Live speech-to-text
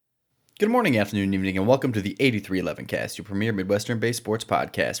Good morning, afternoon, evening, and welcome to the 8311 Cast, your premier Midwestern-based sports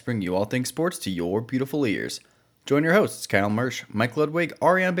podcast, bringing you all things sports to your beautiful ears. Join your hosts, Kyle Mersch, Mike Ludwig,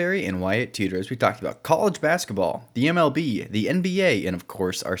 Ariane Berry, and Wyatt Teeter as we talk about college basketball, the MLB, the NBA, and of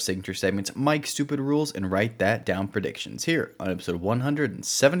course our signature segments, Mike's Stupid Rules and Write That Down Predictions, here on episode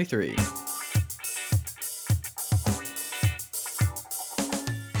 173.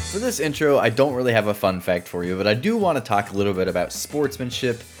 For this intro, I don't really have a fun fact for you, but I do want to talk a little bit about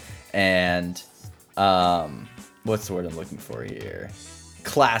sportsmanship and what's the word I'm looking for here?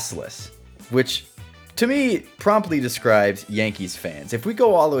 Classless, which to me promptly describes Yankees fans. If we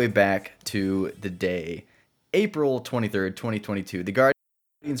go all the way back to the day, April 23rd, 2022, the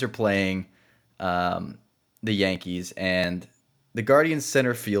Guardians are playing the Yankees, and the Guardians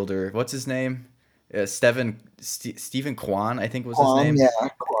center fielder, what's his name? Stephen Kwan, I think was his name. Yeah,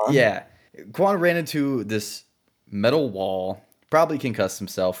 Kwan. Yeah. Kwan ran into this metal wall, probably concussed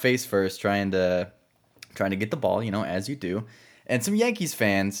himself, face first, trying to get the ball, as you do. And some Yankees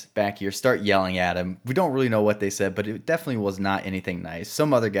fans back here start yelling at him. We don't really know what they said, but it definitely was not anything nice.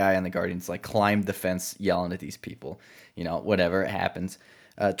 Some other guy on the Guardians climbed the fence yelling at these people. Whatever, it happens.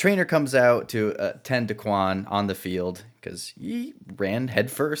 Trainer comes out to tend to Kwan on the field because he ran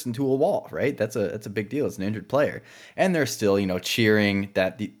headfirst into a wall, right? That's a big deal. It's an injured player. And they're still, cheering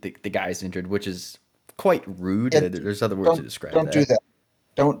that the guy's injured, which is quite rude. There's other words to describe that. Don't do that.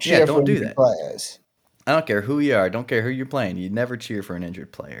 Don't cheer for injured players. I don't care who you are. Don't care who you're playing. You never cheer for an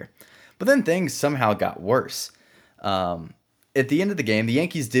injured player. But then things somehow got worse. At the end of the game, the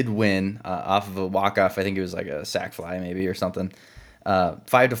Yankees did win off of a walk-off. I think it was like a sac fly maybe or something.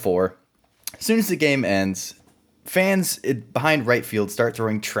 5-4. As soon as the game ends, fans behind right field start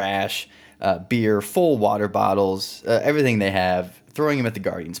throwing trash, beer, full water bottles, everything they have, throwing them at the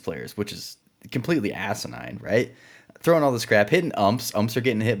Guardians players, which is completely asinine, right? Throwing all this crap, hitting umps. Umps are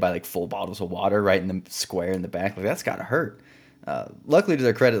getting hit by full bottles of water right in the square in the back. That's gotta hurt. Luckily, to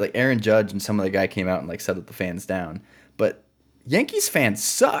their credit, Aaron Judge and some other guy came out and settled the fans down. But Yankees fans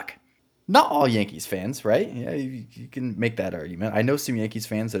suck. Not all Yankees fans, right? Yeah, you can make that argument. I know some Yankees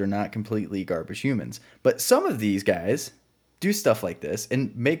fans that are not completely garbage humans, but some of these guys do stuff like this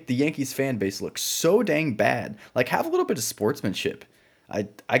and make the Yankees fan base look so dang bad. Have a little bit of sportsmanship.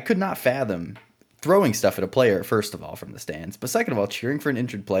 I could not fathom throwing stuff at a player, first of all, from the stands, but second of all, cheering for an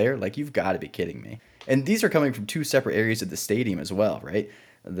injured player. You've got to be kidding me. And these are coming from two separate areas of the stadium as well, right?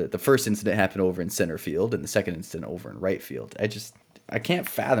 The first incident happened over in center field, and the second incident over in right field. I can't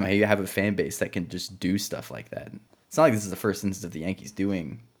fathom how you have a fan base that can just do stuff like that. It's not like this is the first instance of the Yankees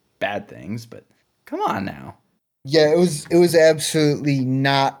doing bad things, but come on now. Yeah, it was absolutely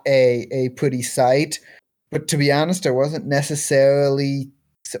not a pretty sight. But to be honest, I wasn't necessarily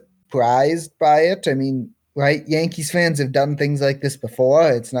surprised by it. I mean, right? Yankees fans have done things like this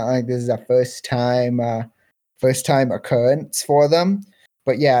before. It's not like this is a first time occurrence for them.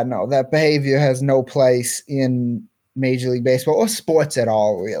 But yeah, no, that behavior has no place in Major League Baseball or sports at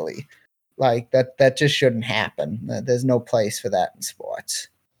all, really. That just shouldn't happen. There's no place for that in sports.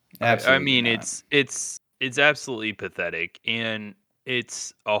 Absolutely. I mean, not. It's absolutely pathetic, and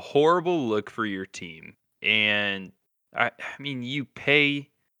it's a horrible look for your team. And I mean, you pay.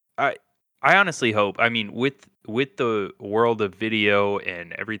 I honestly hope. I mean, with the world of video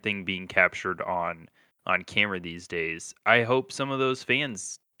and everything being captured on camera these days, I hope some of those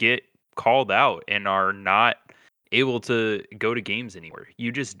fans get called out and are not able to go to games anymore.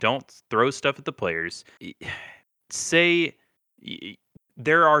 You just don't throw stuff at the players.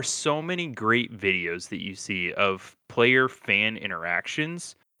 There are so many great videos that you see of player-fan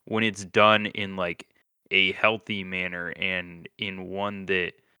interactions when it's done in a healthy manner and in one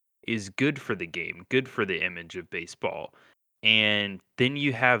that is good for the game, good for the image of baseball. And then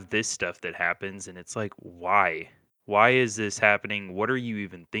you have this stuff that happens, and it's why? Why is this happening? What are you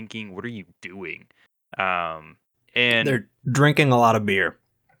even thinking? What are you doing? And they're drinking a lot of beer.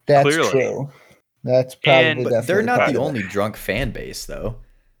 That's clearly true. That's probably but they're not the only drunk fan base, though.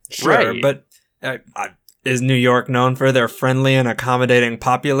 Sure, right. But is New York known for their friendly and accommodating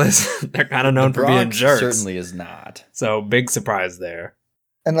populace? They're kind of known for being jerks. Certainly is not. So big surprise there.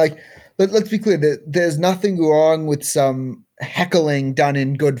 And let's be clear, there's nothing wrong with some heckling done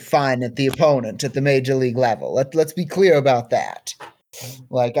in good fun at the opponent at the major league level. Let's be clear about that.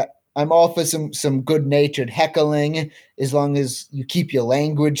 I'm all for some good-natured heckling as long as you keep your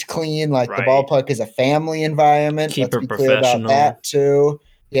language clean. Right. The ballpark is a family environment. Keep let's be clear about that too.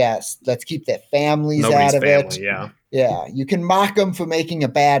 Yes, let's keep their families out of it. Yeah, you can mock them for making a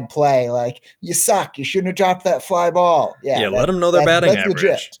bad play. You suck. You shouldn't have dropped that fly ball. Yeah, let them know their batting average.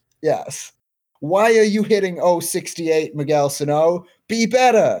 Legit. Yes. Why are you hitting 068, Miguel Sano? Be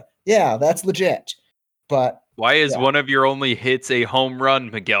better. Yeah, that's legit. But Why is yeah. one of your only hits a home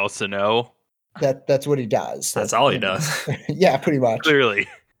run, Miguel Sano? that's what he does. That's all he does. Yeah, pretty much. Clearly.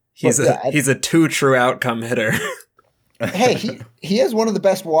 He's a 2 true outcome hitter. Hey, he has one of the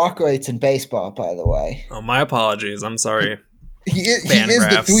best walk rates in baseball, by the way. Oh, my apologies. I'm sorry. He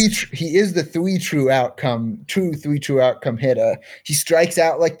is the three true outcome hitter. He strikes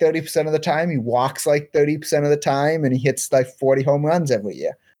out like 30% of the time. He walks like 30% of the time, and he hits like 40 home runs every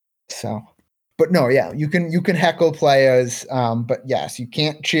year. So, but no, yeah, you can heckle players, but yes, you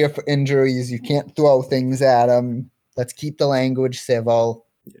can't cheer for injuries. You can't throw things at them. Let's keep the language civil.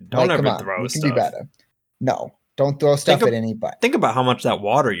 Don't ever throw stuff. Can be better. No, don't throw stuff at anybody. Think about how much that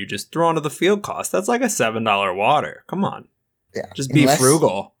water you just threw onto the field costs. That's like a $7 water. Come on. Yeah. Just be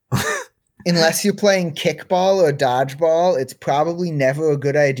frugal. Unless you're playing kickball or dodgeball, it's probably never a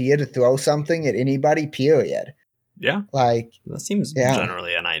good idea to throw something at anybody, period. Yeah. Like, that seems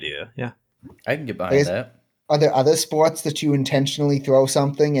generally an idea. Yeah. I can get behind that. Are there other sports that you intentionally throw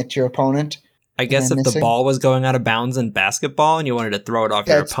something at your opponent? I guess if the ball was going out of bounds in basketball and you wanted to throw it off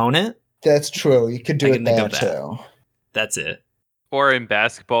your opponent. That's true. You could do it there too. That's it. Or in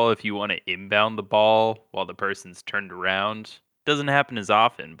basketball, if you want to inbound the ball while the person's turned around. Doesn't happen as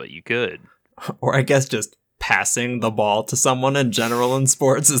often, but you could. Or I guess just passing the ball to someone in general in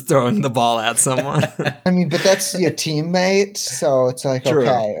sports is throwing the ball at someone. I mean, but that's your teammate, so it's like,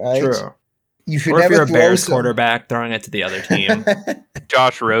 okay, right? True. You should or never if you're a Bears quarterback, throwing it to the other team.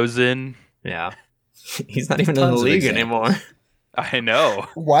 Josh Rosen. Yeah. He's not even in the league anymore. I know.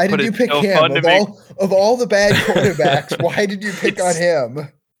 Why did you pick him? Of all the bad quarterbacks, why did you pick on him?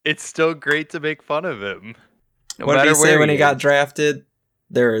 It's still great to make fun of him. What did he say when he got drafted?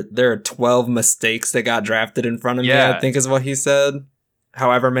 There are 12 mistakes that got drafted in front of me, I think is what he said.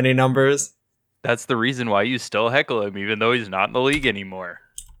 However many numbers. That's the reason why you still heckle him, even though he's not in the league anymore.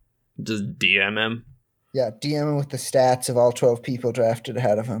 Just DM him. Yeah, DM him with the stats of all 12 people drafted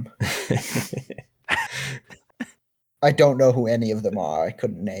ahead of him. I don't know who any of them are. I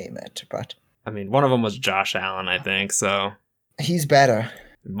couldn't name it, but... I mean, one of them was Josh Allen, I think, so... He's better.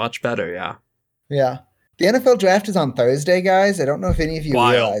 Much better, yeah. Yeah. The NFL draft is on Thursday, guys. I don't know if any of you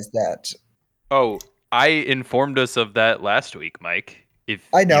realized that. Oh, I informed us of that last week, Mike.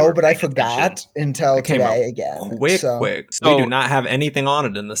 I know, but I forgot until today again. Quick. So we do not have anything on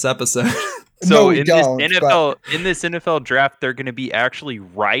it in this episode. So in this NFL draft, they're going to be actually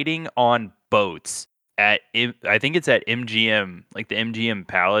riding on boats at, I think it's at MGM, like the MGM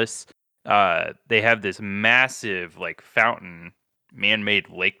Palace. They have this massive like fountain, man-made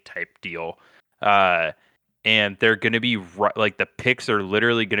lake type deal. And they're going to be like the picks are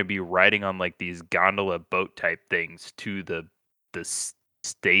literally going to be riding on like these gondola boat type things to the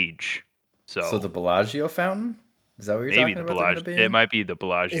stage. So the Bellagio fountain? Is that what you're talking about? It might be the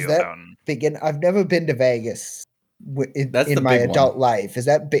Bellagio fountain. I've never been to Vegas in my adult life. Is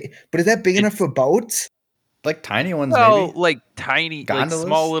that big? But is that big enough for boats? Like tiny ones, maybe? Like tiny, gondolas? Like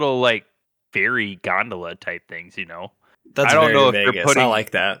small little like ferry gondola type things, you know? That's I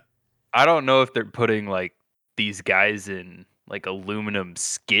like that. I don't know if they're putting like these guys in like aluminum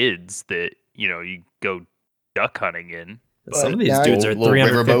skids that, you know, you go duck hunting in. Some of these dudes are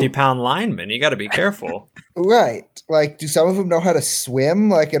 350-pound linemen. You got to be careful. Right. Like, do some of them know how to swim?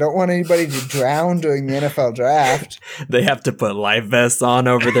 Like, I don't want anybody to drown during the NFL draft. They have to put life vests on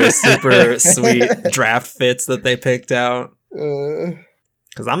over their super sweet draft fits that they picked out.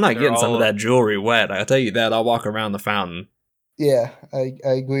 Because I'm not getting some of that jewelry wet. I'll tell you that. I'll walk around the fountain. Yeah, I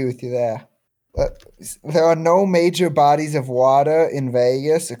agree with you there. There are no major bodies of water in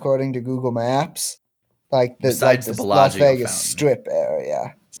Vegas, according to Google Maps. Besides the Las Vegas fountain. Strip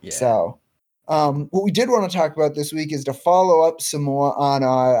area. Yeah. So, what we did want to talk about this week is to follow up some more on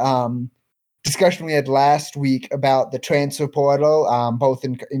our discussion we had last week about the transfer portal, both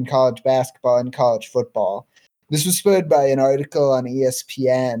in college basketball and college football. This was spurred by an article on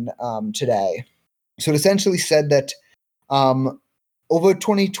ESPN today. So it essentially said that over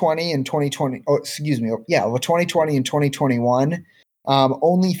 2020 and 2021,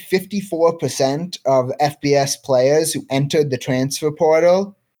 only 54% of FBS players who entered the transfer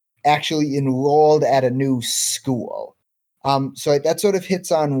portal actually enrolled at a new school. So that sort of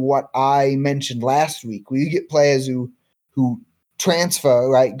hits on what I mentioned last week, where you get players who transfer,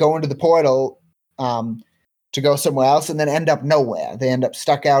 right, go into the portal to go somewhere else and then end up nowhere. They end up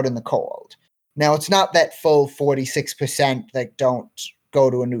stuck out in the cold. Now, it's not that full 46% that don't go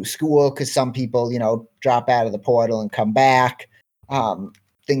to a new school, because some people, drop out of the portal and come back.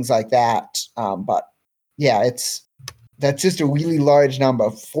 Things like that. But yeah, that's just a really large number.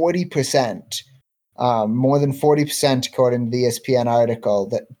 40% More than 40%, according to the ESPN article,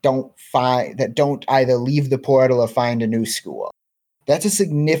 that don't either leave the portal or find a new school. That's a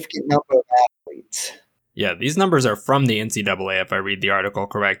significant number of athletes. Yeah, these numbers are from the NCAA, if I read the article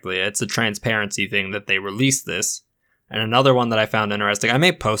correctly. It's a transparency thing that they released this. And another one that I found interesting, I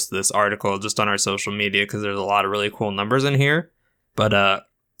may post this article just on our social media because there's a lot of really cool numbers in here. But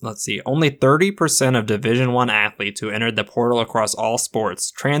let's see, only 30% of Division I athletes who entered the portal across all sports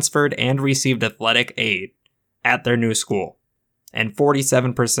transferred and received athletic aid at their new school. And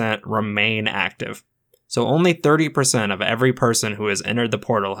 47% remain active. So only 30% of every person who has entered the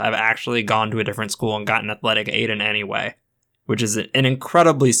portal have actually gone to a different school and gotten athletic aid in any way, which is an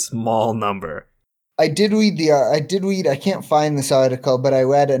incredibly small number. I can't find this article, but I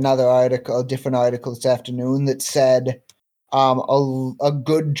read a different article this afternoon that said a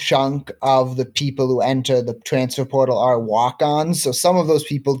good chunk of the people who enter the transfer portal are walk-ons. So some of those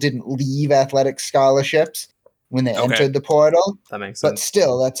people didn't leave athletic scholarships when they entered the portal. That makes sense. But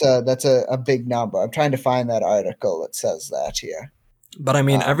still, that's a big number. I'm trying to find that article that says that here. But I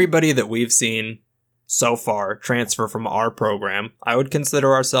mean, everybody that we've seen so far transfer from our program, I would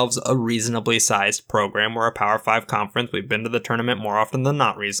consider ourselves a reasonably sized program. We're a Power 5 conference. We've been to the tournament more often than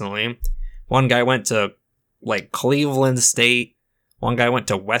not recently. One guy went to Cleveland State. One guy went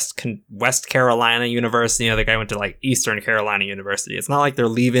to West Carolina University. The other guy went to Eastern Carolina University. It's not like they're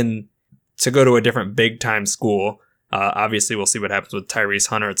leaving to go to a different big time school. Obviously, we'll see what happens with Tyrese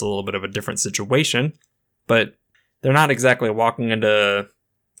Hunter. It's a little bit of a different situation, but they're not exactly walking into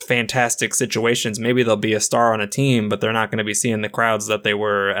fantastic situations. Maybe they'll be a star on a team, but they're not going to be seeing the crowds that they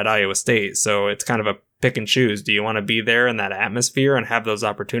were at Iowa State. So it's kind of a pick and choose. Do you want to be there in that atmosphere and have those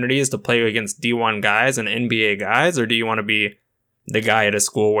opportunities to play against D1 guys and NBA guys, or do you want to be the guy at a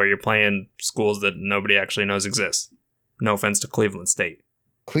school where you're playing schools that nobody actually knows exist? No offense to Cleveland State.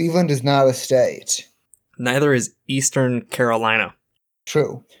 Cleveland is not a state. Neither is Eastern Carolina.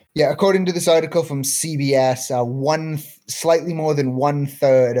 True. Yeah, according to this article from CBS, slightly more than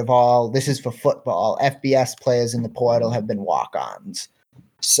 1/3 of all, this is for football, FBS players in the portal have been walk-ons.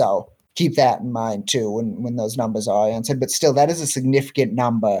 So keep that in mind too when those numbers are answered. But still, that is a significant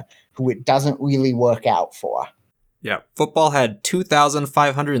number who it doesn't really work out for. Yeah, football had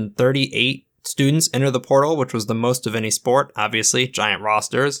 2,538 students enter the portal, which was the most of any sport, obviously, giant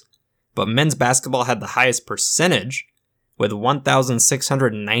rosters. But men's basketball had the highest percentage with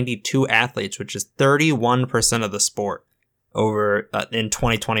 1,692 athletes, which is 31% of the sport over in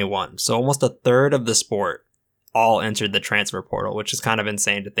 2021. So almost a third of the sport all entered the transfer portal, which is kind of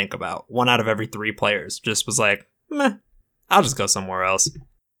insane to think about. 1 out of every 3 players just was like, meh, I'll just go somewhere else.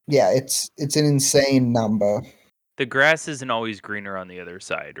 Yeah, it's an insane number. The grass isn't always greener on the other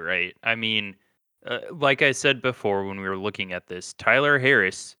side, right? I mean, like I said before when we were looking at this, Tyler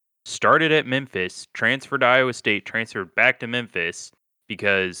Harris started at Memphis, transferred to Iowa State, transferred back to Memphis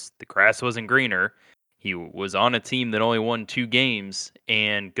because the grass wasn't greener. He was on a team that only won 2 games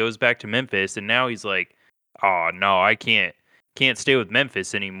and goes back to Memphis, and now he's like, oh, no, I can't stay with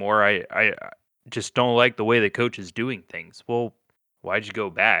Memphis anymore. I just don't like the way the coach is doing things. Well, why'd you go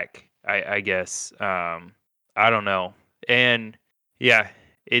back? I guess. I don't know. And yeah,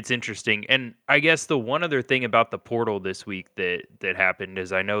 it's interesting. And I guess the one other thing about the portal this week that happened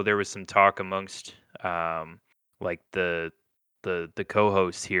is I know there was some talk amongst the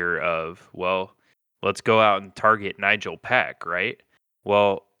co-hosts here of, well, let's go out and target Nigel Pack, right?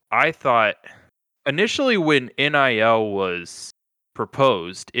 Well, I thought initially when NIL was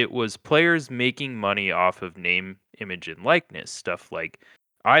proposed, it was players making money off of name, image, and likeness, stuff like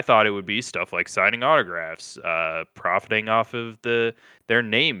I thought it would be stuff like signing autographs, profiting off of their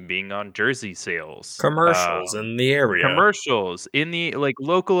name being on jersey sales, commercials in the area, commercials in the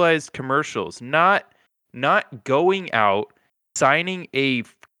localized commercials, not going out signing a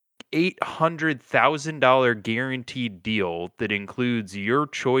 $800,000 guaranteed deal that includes your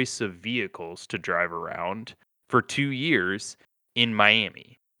choice of vehicles to drive around for 2 years in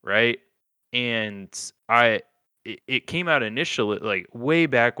Miami, right? And it came out initially, way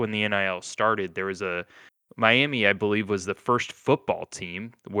back when the NIL started, there was Miami, I believe, was the first football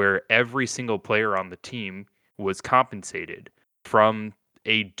team where every single player on the team was compensated from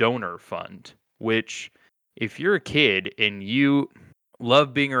a donor fund, which if you're a kid and you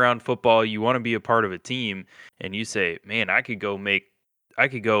love being around football, you want to be a part of a team, and you say, man, I could go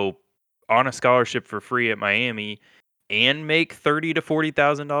on a scholarship for free at Miami and make $30,000 to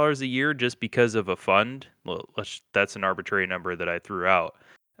 $40,000 a year just because of a fund. Well, that's an arbitrary number that I threw out.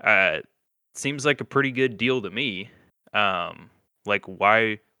 Seems like a pretty good deal to me.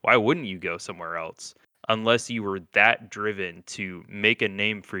 Why wouldn't you go somewhere else? unless you were that driven to make a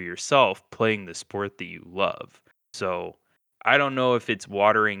name for yourself playing the sport that you love. So I don't know if it's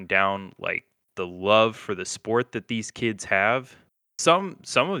watering down like the love for the sport that these kids have. Some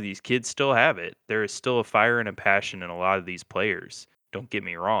of these kids still have it. There is still a fire and a passion in a lot of these players. Don't get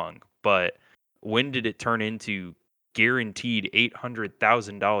me wrong, but when did it turn into guaranteed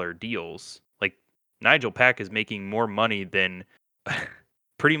 $800,000 deals? Like Nigel Pack is making more money than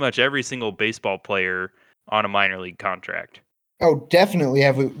pretty much every single baseball player on a minor league contract. Oh, definitely.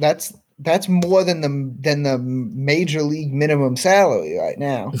 That's more than the major league minimum salary right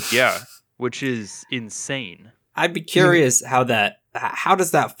now. Yeah, which is insane. I'd be curious how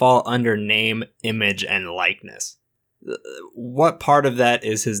does that fall under name, image, and likeness? What part of that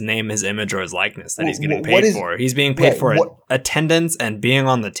is his name, his image, or his likeness that he's getting paid for? He's being paid for attendance and being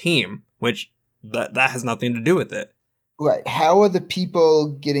on the team, which that has nothing to do with it. Right. How are the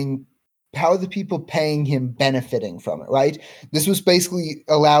people paying him benefiting from it, right? This was basically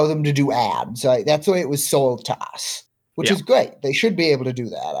allow them to do ads, right? That's the way it was sold to us, which is great. They should be able to do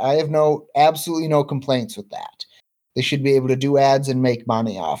that. I have absolutely no complaints with that. They should be able to do ads and make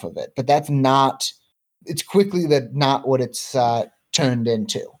money off of it. But it's quickly not what it's turned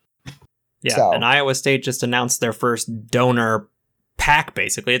into. Yeah, so. And Iowa State just announced their first donor PAC,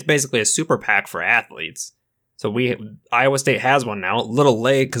 basically. It's basically a super PAC for athletes. So Iowa State has one now. A little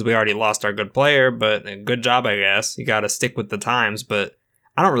late because we already lost our good player, but a good job, I guess. You got to stick with the times, but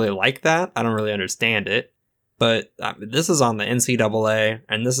I don't really like that. I don't really understand it. But this is on the NCAA,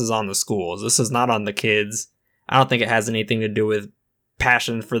 and this is on the schools. This is not on the kids. I don't think it has anything to do with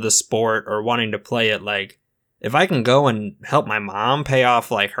passion for the sport or wanting to play it. Like, if I can go and help my mom pay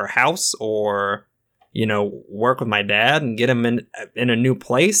off, like, her house or, work with my dad and get him in a new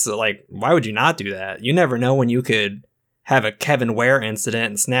place, like, why would you not do that? You never know when you could have a Kevin Ware incident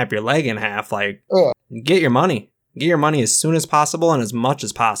and snap your leg in half. Like, get your money. Get your money as soon as possible and as much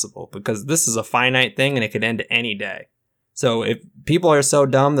as possible, because this is a finite thing and it could end any day. So if people are so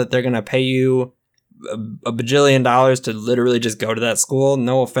dumb that they're going to pay you a bajillion dollars to literally just go to that school,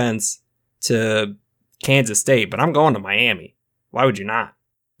 no offense to Kansas State, but I'm going to Miami. Why would you not?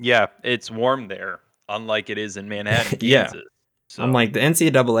 Yeah, it's warm there, unlike it is in Manhattan, Kansas. Yeah. So. I'm like, the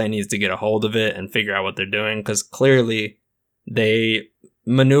NCAA needs to get a hold of it and figure out what they're doing, because clearly they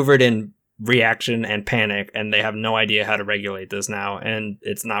maneuvered in reaction and panic, and they have no idea how to regulate this now, and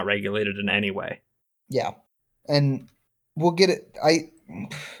it's not regulated in any way. Yeah, and we'll get it.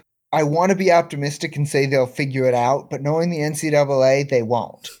 I want to be optimistic and say they'll figure it out, but knowing the NCAA, they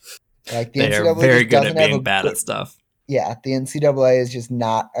won't. Like, the they NCAA are very good at being bad at stuff. Yeah, the NCAA is just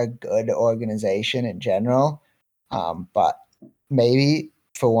not a good organization in general. But maybe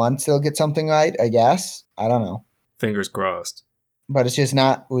for once they'll get something right, I guess. I don't know. Fingers crossed. But it's just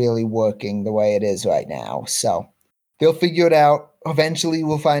not really working the way it is right now. So they'll figure it out. Eventually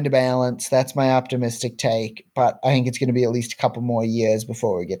we'll find a balance. That's my optimistic take. But I think it's going to be at least a couple more years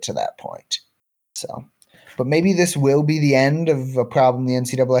before we get to that point. So, but maybe this will be the end of a problem the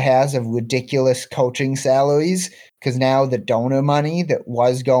NCAA has of ridiculous coaching salaries, because now the donor money that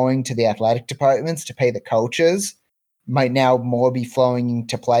was going to the athletic departments to pay the coaches might now more be flowing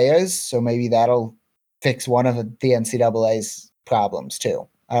to players. So maybe that'll fix one of the NCAA's problems too.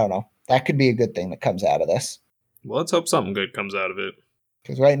 I don't know. That could be a good thing that comes out of this. Well, let's hope something good comes out of it.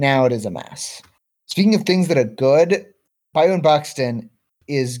 Because right now it is a mess. Speaking of things that are good, Byron Buxton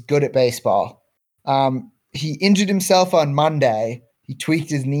is good at baseball. He injured himself on Monday. He tweaked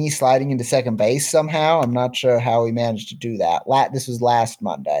his knee sliding into second base somehow. I'm not sure how he managed to do that. This was last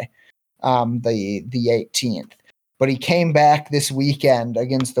Monday, the 18th. But he came back this weekend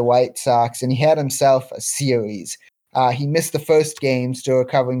against the White Sox, and he had himself a series. He missed the first game, still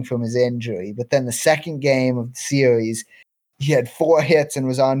recovering from his injury. But then the second game of the series, he had 4 hits and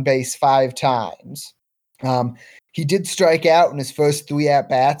was on base 5 times. He did strike out in his first 3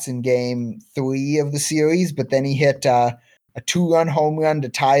 at-bats in game 3 of the series, but then he hit a 2-run home run to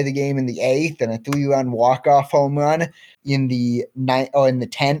tie the game in the 8th and a 3-run walk-off home run in the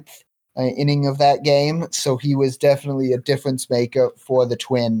 10th inning of that game. So he was definitely a difference maker for the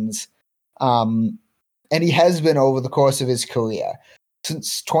Twins. And he has been over the course of his career.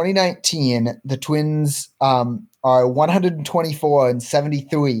 Since 2019, the Twins are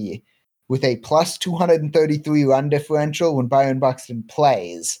 124-73 with a plus 233 run differential when Byron Buxton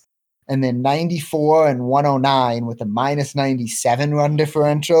plays, and then 94-109 with a minus 97 run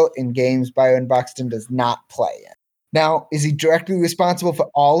differential in games Byron Buxton does not play in. Now, is he directly responsible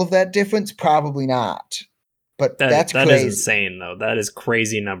for all of that difference? Probably not. But that's crazy. That is insane, though. That is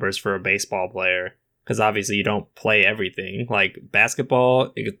crazy numbers for a baseball player. because obviously you don't play everything. Like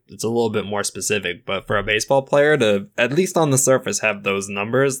basketball, it's a little bit more specific, but for a baseball player to, at least on the surface, have those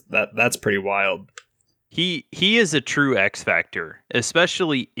numbers, that's pretty wild. He is a true X factor,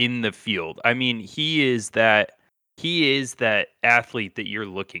 especially in the field. I mean, he is that athlete that you're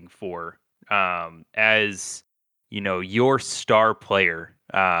looking for as your star player.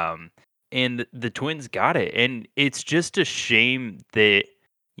 And the Twins got it, and it's just a shame that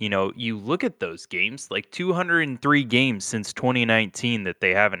you look at those games, like 203 games since 2019 that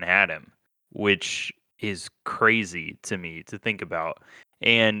they haven't had him, which is crazy to me to think about.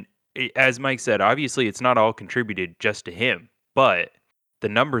 And as Mike said, obviously it's not all contributed just to him, but the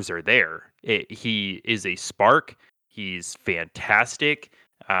numbers are there. He is a spark. He's fantastic.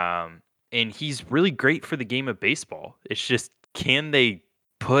 And he's really great for the game of baseball. It's just, can they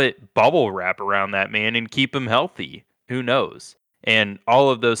put bubble wrap around that man and keep him healthy? Who knows? And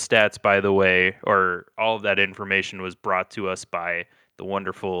all of those stats, by the way, or all of that information was brought to us by the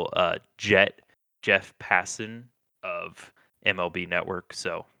wonderful Jeff Passan of MLB Network,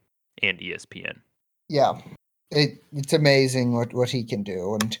 and ESPN. Yeah, it's amazing what he can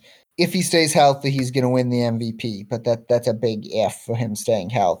do, and if he stays healthy, he's going to win the MVP. But that's a big if for him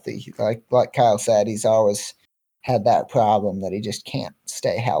staying healthy. Like Kyle said, he's always had that problem that he just can't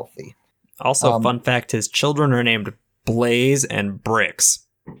stay healthy. Also, fun fact: his children are named Blaze and Bricks.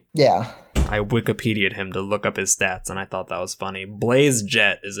 Yeah. I Wikipedia'd him to look up his stats, and I thought that was funny. Blaze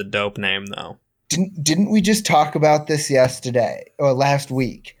Jet is a dope name, though. Didn't we just talk about this yesterday or last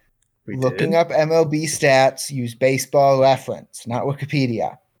week? Looking up MLB stats, use Baseball Reference, not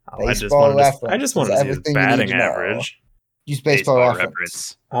Wikipedia. Oh, I just wanted to see his batting average. Use Baseball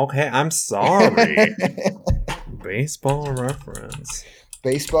Reference. Okay, I'm sorry. Baseball Reference.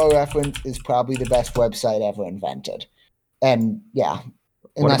 Baseball Reference is probably the best website ever invented. And yeah.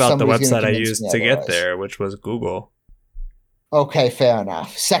 What about the website I used to get there, which was Google? Okay, fair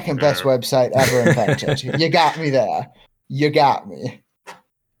enough. Second best website ever invented. You got me there. You got me.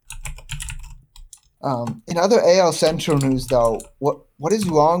 In other AL Central news, though, what is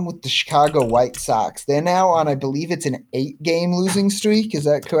wrong with the Chicago White Sox? They're now on, I believe it's an 8-game losing streak. Is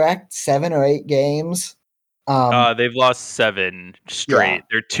that correct? 7 or 8 games? They've lost 7 straight. Yeah.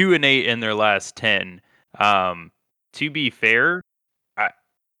 They're 2-8 in their last 10. To be fair,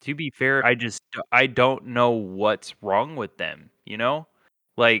 I don't know what's wrong with them.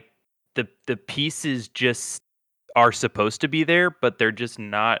 Like the pieces just are supposed to be there, but they're just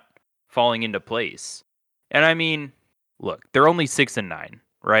not falling into place. And I mean, look, they're only 6-9,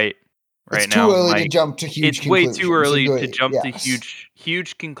 right? Right now, it's too early to jump to huge. It's way too early to jump to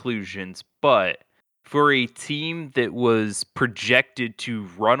huge conclusions. But for a team that was projected to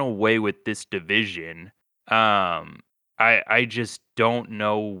run away with this division, I just don't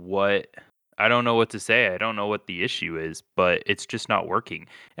know what to say. I don't know what the issue is, but it's just not working.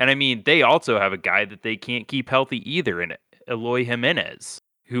 And I mean, they also have a guy that they can't keep healthy either, in Eloy Jimenez,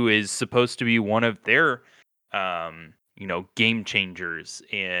 who is supposed to be one of their, game changers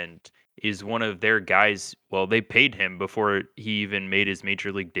and is one of their guys. Well, they paid him before he even made his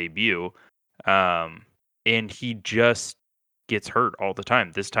major league debut. And he just gets hurt all the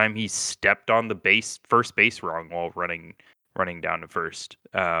time. This time he stepped on the first base wrong while running down to first.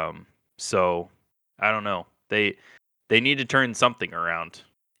 So I don't know. They need to turn something around.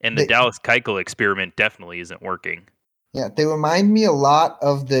 And the Dallas Keuchel experiment definitely isn't working. Yeah, they remind me a lot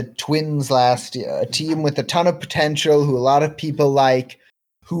of the Twins last year, a team with a ton of potential, who a lot of people like,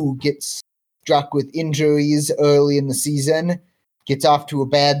 who gets struck with injuries early in the season, gets off to a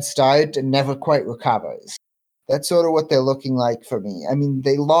bad start, and never quite recovers. That's sort of what they're looking like for me. I mean,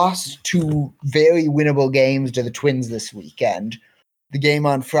 they lost 2 very winnable games to the Twins this weekend. The game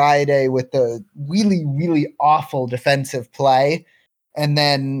on Friday with the really, really awful defensive play, and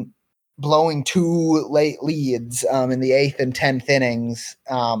then blowing 2 late leads in the 8th and 10th innings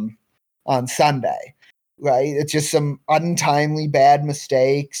on Sunday, right? It's just some untimely bad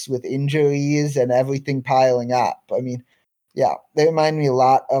mistakes with injuries and everything piling up. I mean, yeah, they remind me a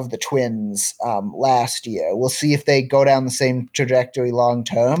lot of the Twins last year. We'll see if they go down the same trajectory long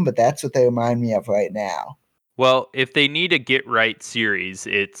term, but that's what they remind me of right now. Well, if they need a get-right series,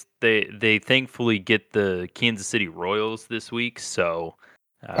 they thankfully get the Kansas City Royals this week, so...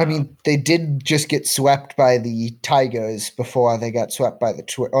 I mean, they did just get swept by the Tigers before they got swept by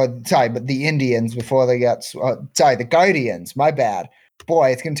the Indians before they got the Guardians. My bad.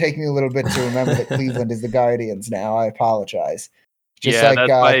 Boy, it's going to take me a little bit to remember that Cleveland is the Guardians now. I apologize.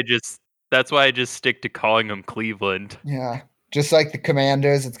 That's why I just stick to calling them Cleveland. Yeah. Just like the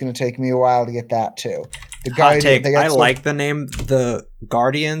Commanders, it's going to take me a while to get that too. The Hot take. I so- like the name, the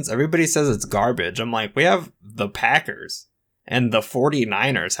Guardians. Everybody says it's garbage. I'm like, we have the Packers and the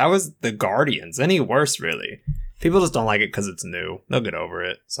 49ers. How is the Guardians any worse, really? People just don't like it because it's new. They'll get over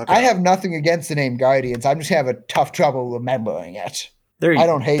it. I have nothing against the name Guardians. I'm just having tough trouble remembering it. I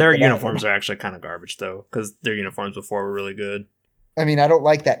don't hate their the uniforms name. are actually kind of garbage, though, because their uniforms before were really good. I mean, I don't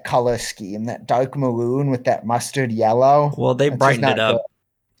like that color scheme, that dark maroon with that mustard yellow. Well, they That's just brightened not it up,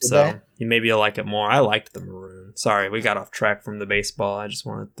 good. so maybe you'll like it more. I liked the maroon. Sorry, we got off track from the baseball. I just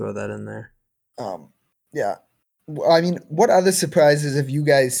wanted to throw that in there. Yeah. Well, I mean, what other surprises have you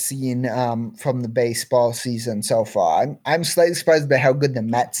guys seen from the baseball season so far? I'm slightly surprised by how good the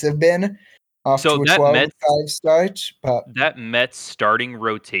Mets have been off So to a that 12-5 start, but That Mets starting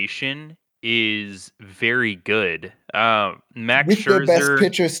rotation is very good. Max with their best Scherzer,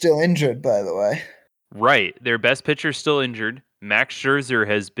 pitcher still injured, by the way. right? Their best pitcher still injured. Max Scherzer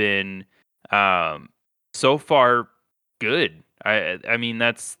has been so far good. I mean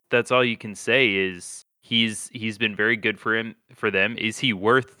that's all you can say is he's been very good for them. Is he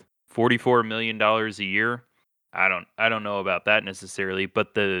worth $44 million a year? I don't know about that necessarily,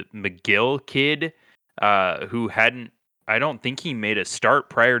 but the McGill kid who hadn't, I don't think he made a start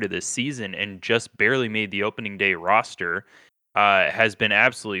prior to this season and just barely made the opening day roster, has been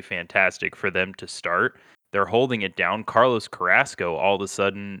absolutely fantastic for them to start. They're holding it down. Carlos Carrasco all of a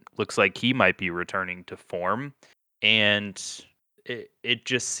sudden looks like he might be returning to form, and it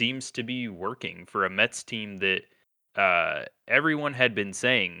just seems to be working for a Mets team that everyone had been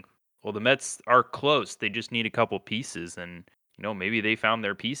saying, well, the Mets are close. They just need a couple pieces, and maybe they found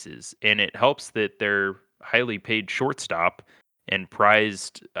their pieces. And it helps that their highly paid shortstop and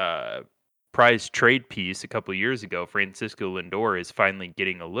prized trade piece a couple years ago, Francisco Lindor, is finally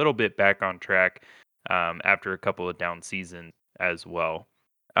getting a little bit back on track after a couple of down seasons as well.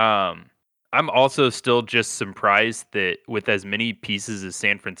 I'm also still just surprised that with as many pieces as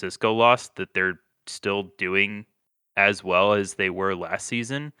San Francisco lost, that they're still doing as well as they were last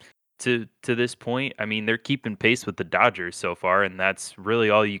season. To this point, I mean, they're keeping pace with the Dodgers so far, and that's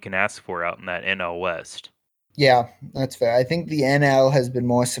really all you can ask for out in that NL West. Yeah, that's fair. I think the NL has been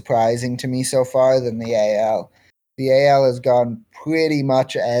more surprising to me so far than the AL. The AL has gone pretty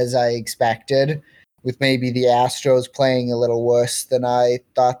much as I expected, with maybe the Astros playing a little worse than I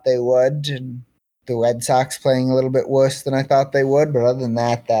thought they would, and the Red Sox playing a little bit worse than I thought they would. But other than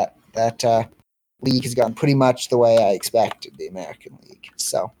that, that league has gone pretty much the way I expected, the American League.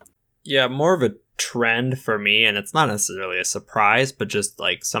 So. Yeah, more of a trend for me, and it's not necessarily a surprise, but just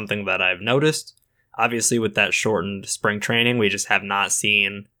like something that I've noticed. Obviously, with that shortened spring training, we just have not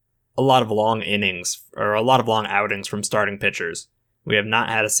seen a lot of long innings or a lot of long outings from starting pitchers. We have not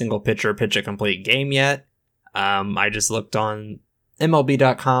had a single pitcher pitch a complete game yet. I just looked on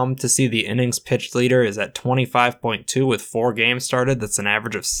MLB.com to see the innings pitched leader is at 25.2 with 4 games started. That's an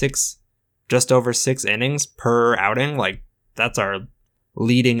average of just over 6 innings per outing. Like, that's our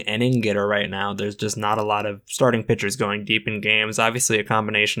leading inning getter right now. There's just not a lot of starting pitchers going deep in games. Obviously, a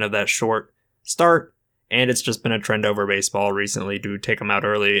combination of that short start, and it's just been a trend over baseball recently to take them out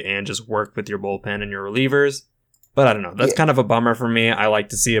early and just work with your bullpen and your relievers. But I don't know. That's kind of a bummer for me. I like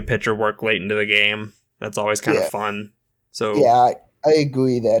to see a pitcher work late into the game. That's always kind of fun. So yeah, I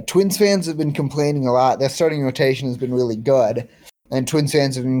agree there. Twins fans have been complaining a lot. Their starting rotation has been really good, and Twins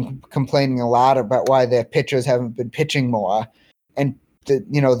fans have been complaining a lot about why their pitchers haven't been pitching more. And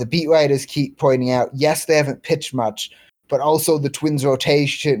the beat writers keep pointing out, yes, they haven't pitched much, but also the Twins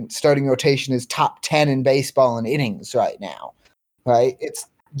starting rotation is top 10 in baseball in innings right now, right?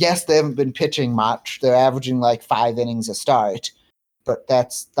 Yes, they haven't been pitching much. They're averaging like 5 innings a start, but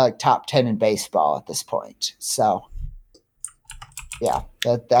that's like top 10 in baseball at this point. So, yeah,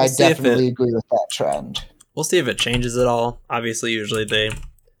 I definitely agree with that trend. We'll see if it changes at all. Obviously, usually they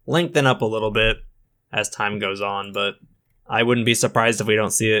lengthen up a little bit as time goes on, but I wouldn't be surprised if we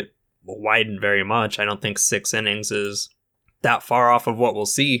don't see it widen very much. I don't think 6 innings is that far off of what we'll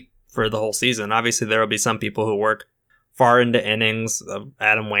see for the whole season. Obviously, there will be some people who work far into innings.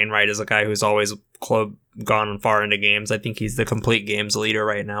 Adam Wainwright is a guy who's always gone far into games. I think he's the complete games leader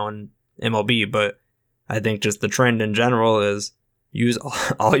right now in MLB, but I think just the trend in general is use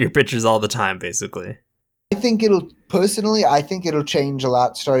all your pitchers all the time, basically. I think it'll change a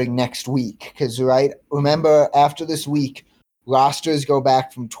lot starting next week because, right, remember after this week, rosters go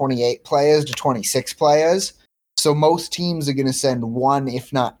back from 28 players to 26 players. So most teams are going to send 1,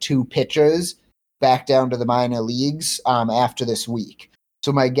 if not 2 pitchers back down to the minor leagues after this week.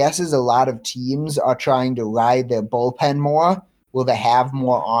 So my guess is a lot of teams are trying to ride their bullpen more. Will they have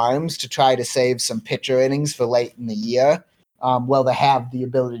more arms to try to save some pitcher innings for late in the year? well, they have the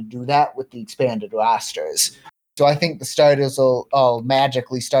ability to do that with the expanded rosters. So I think the starters will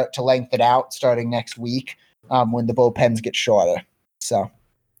magically start to lengthen out starting next week when the bullpens get shorter. So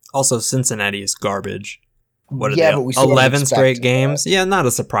Also, Cincinnati is garbage. What are yeah, they? but we sort of 11 straight expected games? that. Yeah, not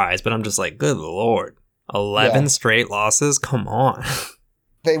a surprise, but I'm just like, good lord. 11 Yeah. straight losses? Come on.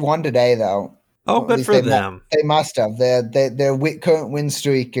 They won today, though. Oh, Well, at good least for they them. They must have. Their current win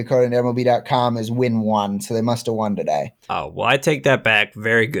streak, according to MLB.com, is win 1, so they must have won today. Oh, well, I take that back.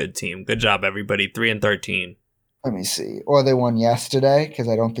 Very good team. Good job, everybody. 3-13. Let me see. Or they won yesterday, because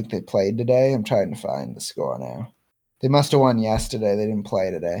I don't think they played today. I'm trying to find the score now. They must have won yesterday. They didn't play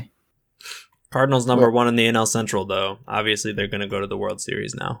today. Cardinals number 1 in the NL Central, though. Obviously, they're going to go to the World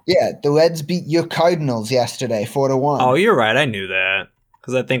Series now. Yeah, the Reds beat your Cardinals yesterday, 4-1. Oh, you're right. I knew that.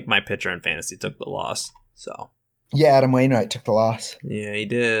 Because I think my pitcher in fantasy took the loss. So, Yeah, Adam Wainwright took the loss. yeah, he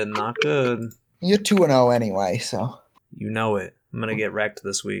did. Not good. You're 2-0 anyway, so. You know it. I'm going to get wrecked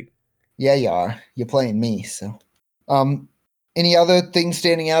this week. Yeah, you are. You're playing me, so. Any other things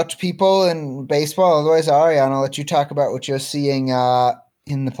standing out to people in baseball? Otherwise, Ariane, I'll let you talk about what you're seeing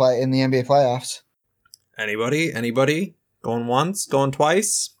in the NBA playoffs. Anybody? Going once? Going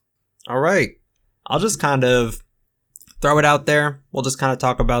twice? All right. I'll just kind of throw it out there. We'll just kind of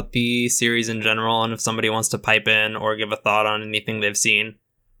talk about the series in general, and if somebody wants to pipe in or give a thought on anything they've seen,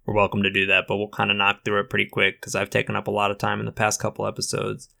 we're welcome to do that, but we'll kind of knock through it pretty quick because I've taken up a lot of time in the past couple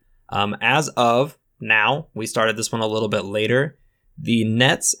episodes. As of now, we started this one a little bit later. The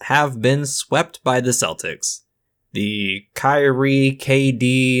Nets have been swept by the Celtics. The Kyrie,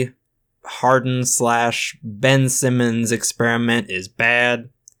 KD, Harden / Ben Simmons experiment is bad.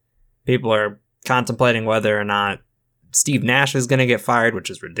 People are contemplating whether or not Steve Nash is going to get fired, which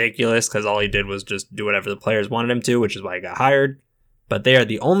is ridiculous because all he did was just do whatever the players wanted him to, which is why he got hired. But they are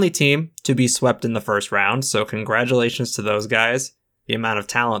the only team to be swept in the first round, so congratulations to those guys. The amount of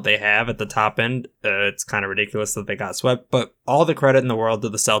talent they have at the top end, it's kind of ridiculous that they got swept, but all the credit in the world to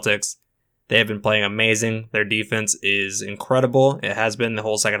the Celtics. They have been playing amazing. Their defense is incredible. It has been the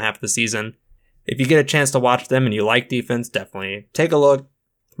whole second half of the season. If you get a chance to watch them and you like defense, definitely take a look.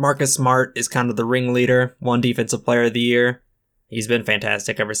 Marcus Smart is kind of the ringleader, won Defensive Player of the Year. He's been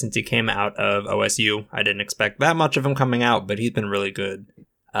fantastic ever since he came out of OSU. I didn't expect that much of him coming out, but he's been really good.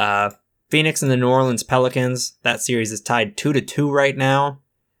 Phoenix and the New Orleans Pelicans, that series is tied 2-2 right now.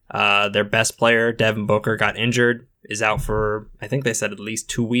 Their best player, Devin Booker, got injured, is out for, I think they said at least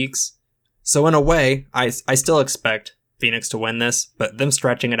 2 weeks. So in a way, I still expect Phoenix to win this, but them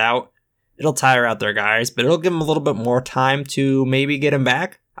stretching it out, it'll tire out their guys, but it'll give them a little bit more time to maybe get him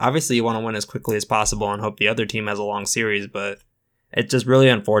back. Obviously, you want to win as quickly as possible and hope the other team has a long series, but it's just really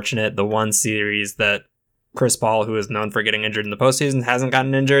unfortunate. The one series that Chris Paul, who is known for getting injured in the postseason, hasn't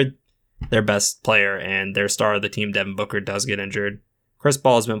gotten injured. Their best player and their star of the team, Devin Booker, does get injured. Chris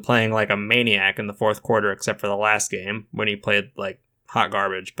Paul has been playing like a maniac in the fourth quarter, except for the last game when he played like hot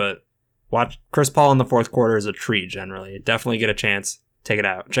garbage. But watch Chris Paul in the fourth quarter is a treat generally. Definitely get a chance. Check it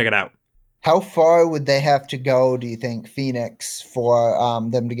out. How far would they have to go, do you think, Phoenix, for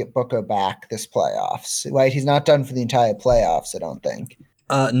them to get Booker back this playoffs? Right, he's not done for the entire playoffs, I don't think.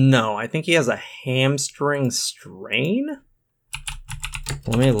 No, I think he has a hamstring strain.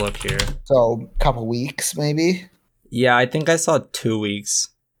 Let me look here. So, a couple weeks, maybe? Yeah, I think I saw 2 weeks.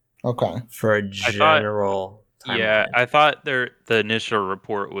 Okay. For a general timeline. I thought the initial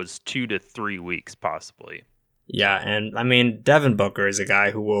report was 2 to 3 weeks, possibly. Yeah, and I mean, Devin Booker is a guy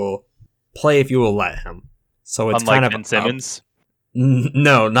who will play if you will let him. So it's unlike kind of Ben Simmons.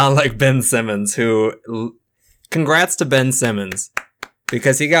 No, not like Ben Simmons. Congrats to Ben Simmons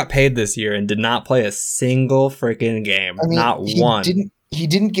because he got paid this year and did not play a single freaking game. I mean, not one. He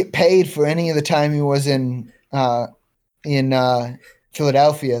didn't get paid for any of the time he was in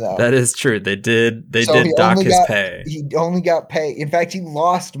Philadelphia, though. That is true. They did dock his pay. He only got paid. In fact, he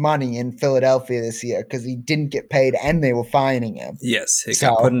lost money in Philadelphia this year because he didn't get paid and they were fining him. Yes, he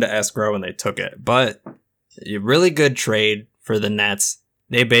got put into escrow and they took it. But a really good trade for the Nets.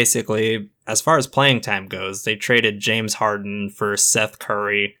 They basically, as far as playing time goes, they traded James Harden for Seth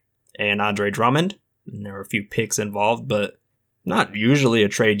Curry and Andre Drummond. And there were a few picks involved, but not usually a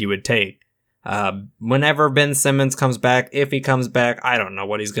trade you would take. Whenever Ben Simmons comes back, if he comes back, I don't know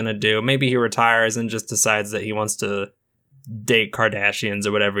what he's going to do. Maybe he retires and just decides that he wants to date Kardashians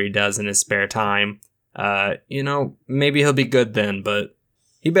or whatever he does in his spare time. Maybe he'll be good then, but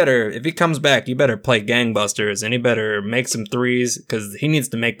if he comes back, he better play gangbusters and he better make some threes because he needs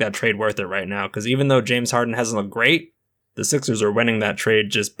to make that trade worth it right now. Because even though James Harden hasn't looked great, the Sixers are winning that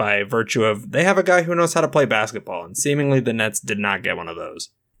trade just by virtue of they have a guy who knows how to play basketball, and seemingly the Nets did not get one of those.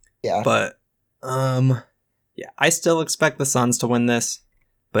 Yeah. But Yeah, I still expect the Suns to win this,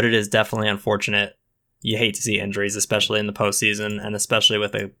 but it is definitely unfortunate. You hate to see injuries, especially in the postseason, and especially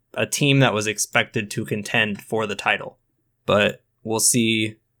with a team that was expected to contend for the title. But we'll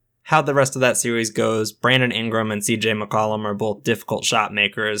see how the rest of that series goes. Brandon Ingram and CJ McCollum are both difficult shot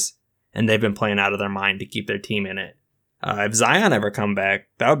makers, and they've been playing out of their mind to keep their team in it. If Zion ever come back,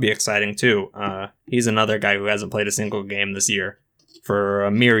 that would be exciting too. He's another guy who hasn't played a single game this year for a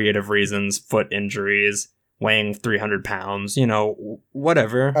myriad of reasons, foot injuries, weighing 300 pounds,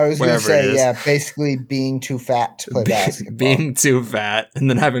 whatever. I was going to say, yeah, basically being too fat to play basketball. Being too fat and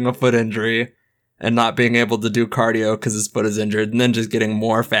then having a foot injury and not being able to do cardio because his foot is injured and then just getting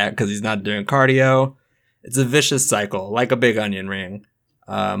more fat because he's not doing cardio. It's a vicious cycle, like a big onion ring.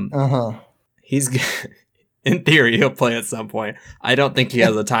 He's, in theory, he'll play at some point. I don't think he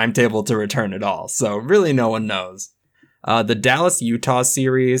has a timetable to return at all. So really no one knows. The Dallas-Utah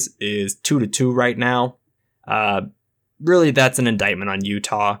series is 2-2 right now. Really, that's an indictment on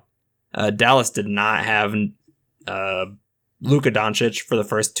Utah. Dallas did not have Luka Doncic for the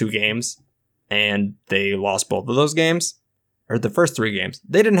first 2 games, and they lost both of those games, or the first 3 games.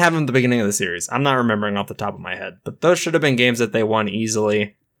 They didn't have him at the beginning of the series. I'm not remembering off the top of my head, but those should have been games that they won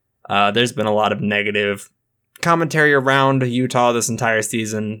easily. There's been a lot of negative commentary around Utah this entire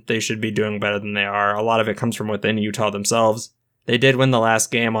season. They should be doing better than they are. A lot of it comes from within Utah themselves. They did win the last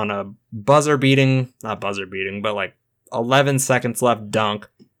game on a not buzzer beating, but like 11 seconds left dunk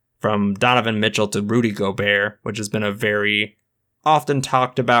from Donovan Mitchell to Rudy Gobert, which has been a very often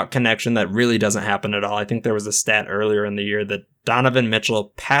talked about connection that really doesn't happen at all. I think there was a stat earlier in the year that Donovan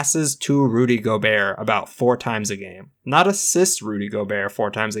Mitchell passes to Rudy Gobert about 4 times a game. Not assists Rudy Gobert 4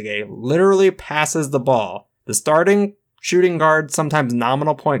 times a game, literally passes the ball. The starting shooting guard, sometimes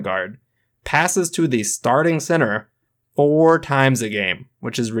nominal point guard, passes to the starting center 4 times a game,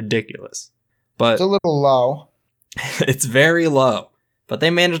 which is ridiculous. But it's a little low. It's very low. But they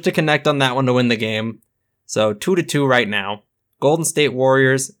managed to connect on that one to win the game. So 2-2 right now. Golden State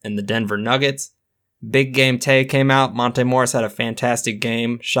Warriors and the Denver Nuggets. Big game Tay came out. Monte Morris had a fantastic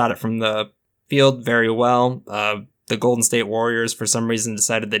game. Shot it from the field very well. The Golden State Warriors, for some reason,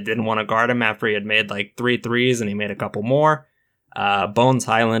 decided they didn't want to guard him after he had made like 3 threes and he made a couple more. Bones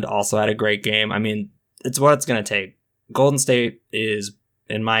Highland also had a great game. I mean, it's what it's going to take. Golden State is,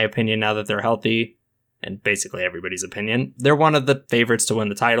 in my opinion, now that they're healthy, and basically everybody's opinion, they're one of the favorites to win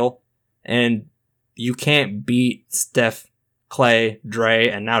the title. And you can't beat Steph, Clay, Dre,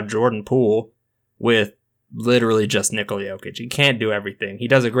 and now Jordan Poole with literally just Nikola Jokic. He can't do everything. He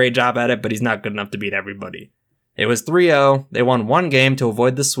does a great job at it, but he's not good enough to beat everybody. It was 3-0. They won 1 game to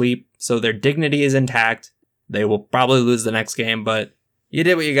avoid the sweep, so their dignity is intact. They will probably lose the next game, but you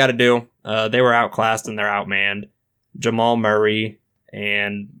did what you got to do. They were outclassed and they're outmanned. Jamal Murray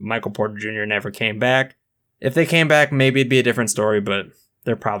and Michael Porter Jr. never came back. If they came back, maybe it'd be a different story, but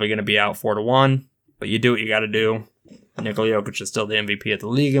they're probably going to be out 4-1. But you do what you got to do. Nikola Jokic is still the MVP of the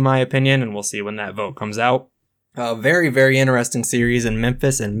league, in my opinion, and we'll see when that vote comes out. A very, very interesting series in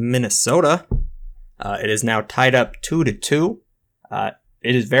Memphis and Minnesota. It is now tied up 2-2.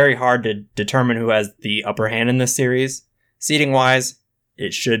 It is very hard to determine who has the upper hand in this series. Seeding-wise,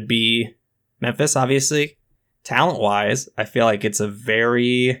 it should be Memphis, obviously. Talent-wise, I feel like it's a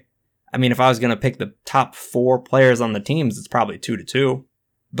very... I mean, if I was going to pick the top 4 players on the teams, it's probably 2-2.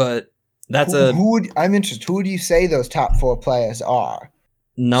 But that's I'm interested. Who do you say those top 4 players are?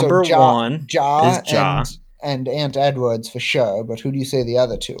 Number so 1 is Ja. And Ant Edwards for sure, but who do you say the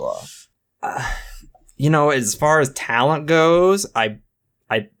other 2 are? As far as talent goes, I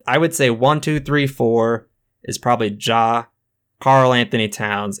would say 1, 2, 3, 4 is probably Ja, Karl Anthony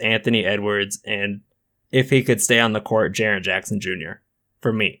Towns, Anthony Edwards, and if he could stay on the court, Jaren Jackson Jr.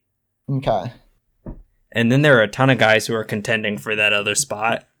 for me. Okay. And then there are a ton of guys who are contending for that other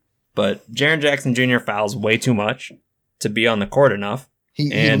spot, but Jaren Jackson Jr. fouls way too much to be on the court enough. He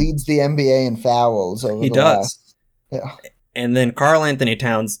leads the NBA in fouls over the last. Yeah. And then Karl Anthony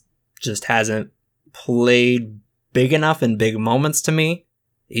Towns just hasn't played big enough in big moments to me.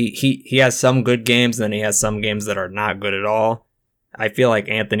 He has some good games, then he has some games that are not good at all. I feel like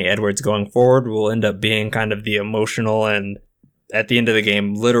Anthony Edwards going forward will end up being kind of the emotional and, at the end of the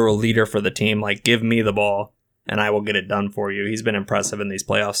game, literal leader for the team. Like, give me the ball and I will get it done for you. He's been impressive in these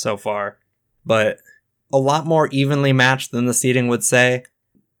playoffs so far. But a lot more evenly matched than the seeding would say.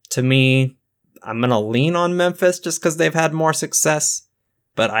 To me, I'm going to lean on Memphis just because they've had more success.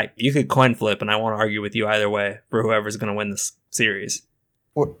 But you could coin flip, and I won't argue with you either way for whoever's going to win this series.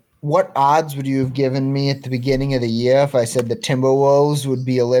 What odds would you have given me at the beginning of the year if I said the Timberwolves would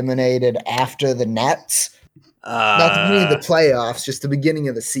be eliminated after the Nets? Not the beginning of the playoffs, just the beginning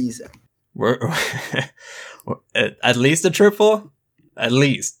of the season. We're At least a triple? At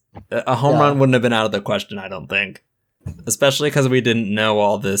least. A home run wouldn't have been out of the question, I don't think. Especially because we didn't know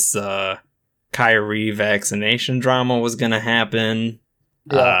all this Kyrie vaccination drama was going to happen.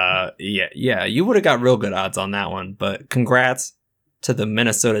 Yeah, you would have got real good odds on that one. But congrats to the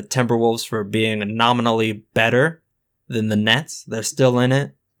Minnesota Timberwolves for being nominally better than the Nets. They're still in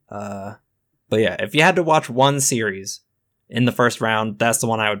it. But yeah, if you had to watch one series in the first round, that's the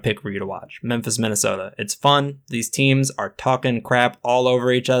one I would pick for you to watch. Memphis, Minnesota. It's fun. These teams are talking crap all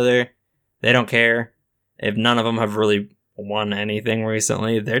over each other. They don't care if none of them have really won anything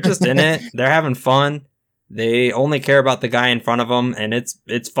recently. They're just in it. They're having fun. They only care about the guy in front of them, and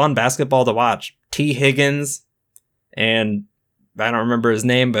it's fun basketball to watch. T. Higgins and I don't remember his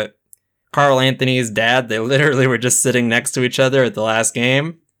name, but Carl Anthony's dad, they literally were just sitting next to each other at the last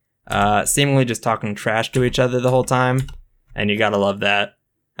game, seemingly just talking trash to each other the whole time. And you gotta love that.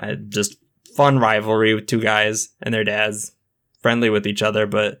 Just fun rivalry with two guys and their dads, friendly with each other,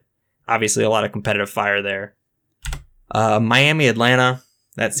 but obviously a lot of competitive fire there. Miami, Atlanta,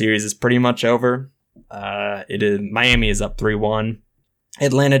 that series is pretty much over. Miami is up 3-1.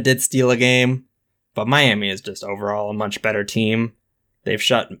 Atlanta did steal a game, but Miami is just overall a much better team. They've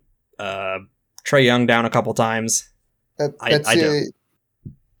shut Trae Young down a couple times. That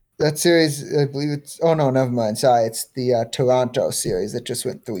series, I believe it's... Oh, no, never mind. Sorry, it's the Toronto series that just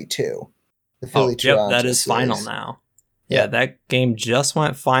went 3-2. The Philly-Toronto that is series. final now. Yeah, that game just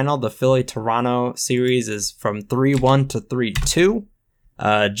went final. The Philly-Toronto series is from 3-1 to 3-2.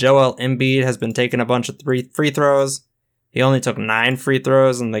 Joel Embiid has been taking a bunch of free throws. He only took 9 free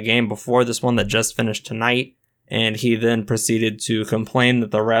throws in the game before this one that just finished tonight. And he then proceeded to complain that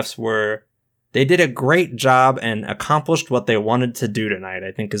the refs they did a great job and accomplished what they wanted to do tonight,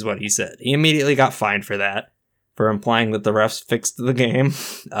 I think is what he said. He immediately got fined for that, for implying that the refs fixed the game.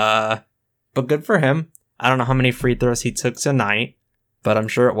 But good for him. I don't know how many free throws he took tonight, but I'm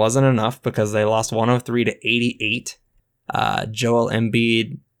sure it wasn't enough because they lost 103 to 88. Joel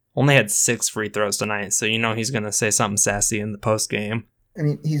Embiid only had 6 free throws tonight, so he's going to say something sassy in the post game. I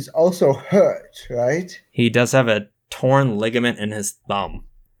mean, he's also hurt, right? He does have a torn ligament in his thumb,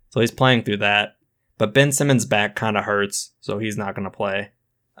 so he's playing through that. But Ben Simmons' back kind of hurts, so he's not going to play.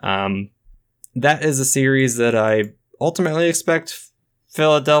 That is a series that I ultimately expect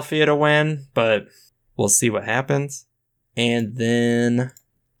Philadelphia to win, but we'll see what happens. And then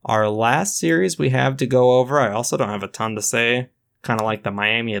our last series we have to go over, I also don't have a ton to say. Kind of like the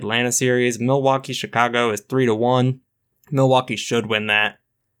Miami-Atlanta series. Milwaukee-Chicago is 3-1. Milwaukee should win that.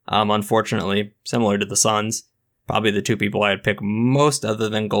 Unfortunately, similar to the Suns, probably the two people I'd pick most other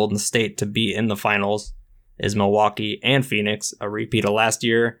than Golden State to be in the finals is Milwaukee and Phoenix, a repeat of last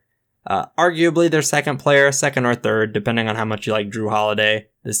year. Arguably their second or third, depending on how much you like Drew Holiday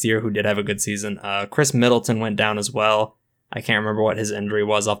this year, who did have a good season. Chris Middleton went down as well. I can't remember what his injury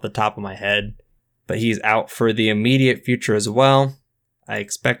was off the top of my head, but he's out for the immediate future as well. I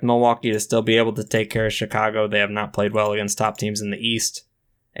expect Milwaukee to still be able to take care of Chicago. They have not played well against top teams in the East,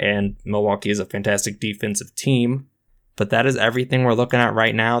 and Milwaukee is a fantastic defensive team. But that is everything we're looking at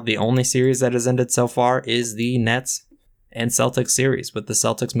right now. The only series that has ended so far is the Nets and Celtics series, with the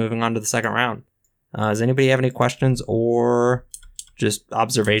Celtics moving on to the second round. Does anybody have any questions or just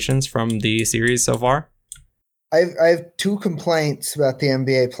observations from the series so far? I have 2 complaints about the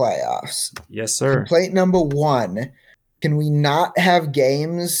NBA playoffs. Yes, sir. Complaint number 1, can we not have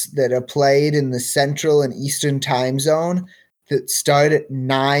games that are played in the Central and Eastern time zone that start at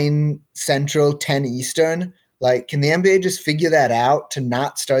 9 Central, 10 Eastern? Like, can the NBA just figure that out to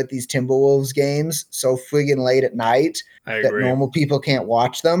not start these Timberwolves games so friggin' late at night that normal people can't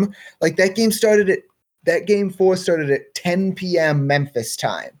watch them? Like, that game 4 started at 10 p.m. Memphis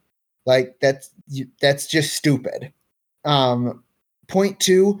time. Like, that's just stupid. Point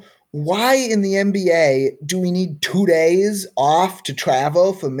 2, why in the NBA do we need 2 days off to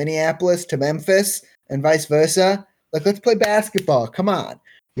travel from Minneapolis to Memphis and vice versa? Like, let's play basketball. Come on.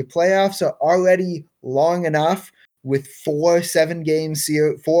 Your playoffs are already long enough with 4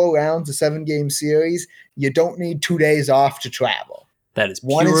 rounds of 7-game series. You don't need 2 days off to travel. That is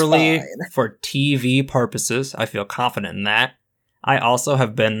purely for TV purposes. I feel confident in that. I also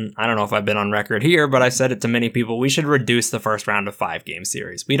have been, I don't know if I've been on record here, but I've said it to many people, we should reduce the first round to 5-game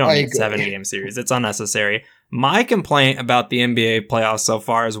series. We don't need 7-game series. It's unnecessary. My complaint about the NBA playoffs so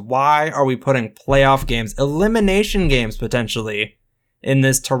far is, why are we putting playoff games, elimination games potentially, in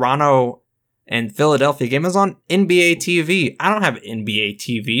this Toronto and Philadelphia game? Is on NBA TV. I don't have NBA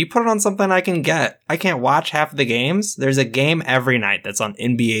TV. Put it on something I can get. I can't watch half of the games. There's a game every night that's on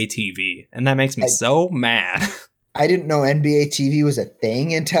NBA TV, and that makes me so mad. I didn't know NBA TV was a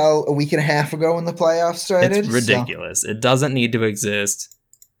thing until a week and a half ago when the playoffs started. It's ridiculous. It doesn't need to exist.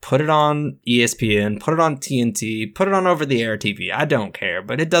 Put it on ESPN, put it on TNT, put it on over-the-air TV. I don't care,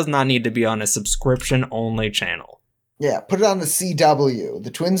 but it does not need to be on a subscription-only channel. Yeah, put it on the CW. The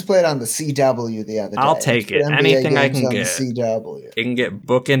Twins played on the CW the other day. I'll take it. Anything I can get. CW. It can get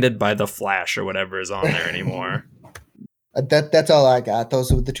bookended by The Flash or whatever is on there anymore. That's all I got.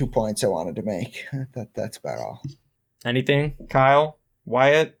 Those were the 2 points I wanted to make. That's about all. Anything, Kyle?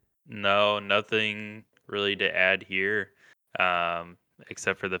 Wyatt? No, nothing really to add here,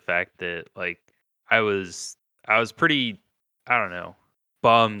 except for the fact that like I was pretty, I don't know,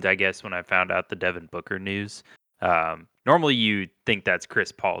 bummed, I guess, when I found out the Devin Booker news. Normally you think that's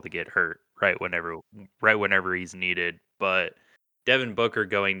Chris Paul to get hurt right whenever he's needed, but Devin Booker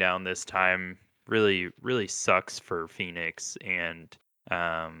going down this time really sucks for Phoenix, and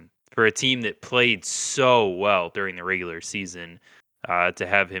for a team that played so well during the regular season, to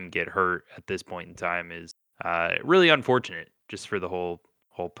have him get hurt at this point in time is really unfortunate, just for the whole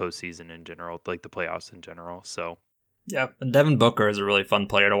postseason in general, like the playoffs in general. So yeah, and Devin Booker is a really fun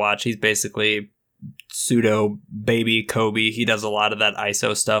player to watch. He's basically pseudo baby Kobe. He does a lot of that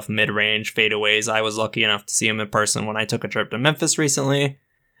ISO stuff, mid-range fadeaways. I was lucky enough to see him in person when I took a trip to Memphis recently.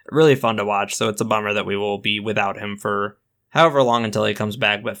 Really fun to watch, so it's a bummer that we will be without him for however long until he comes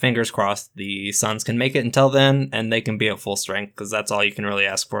back, but fingers crossed the Suns can make it until then, and they can be at full strength, because that's all you can really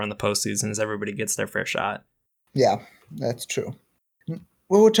ask for in the postseason is everybody gets their fair shot. Yeah, that's true.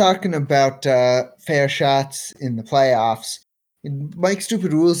 Well, we're talking about fair shots in the playoffs. In Mike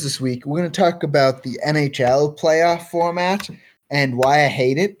Stupid Rules this week, we're going to talk about the NHL playoff format and why I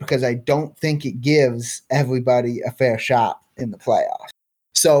hate it, because I don't think it gives everybody a fair shot in the playoffs.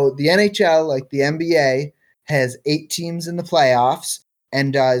 So the NHL, like the NBA, has 8 teams in the playoffs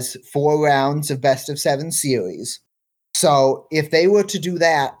and does 4 rounds of best-of-7 series. So if they were to do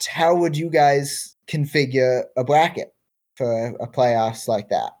that, how would you guys configure a bracket for a playoffs like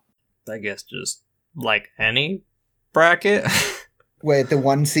that? I guess just like any bracket. Wait, the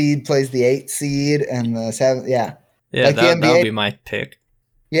 1 seed plays the 8 seed and the 7, yeah. Yeah, like that would be my pick.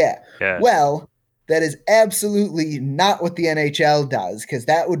 Yeah. Yeah. Well, that is absolutely not what the NHL does, because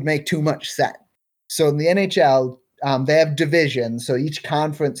that would make too much sense. So in the NHL, they have divisions. So each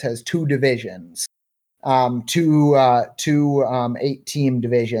conference has 2 divisions, two 8-team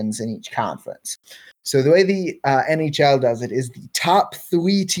divisions in each conference. So the way the NHL does it is the top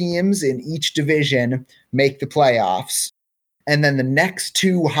 3 teams in each division make the playoffs, and then the next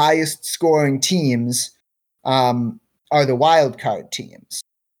 2 highest scoring teams are the wild card teams.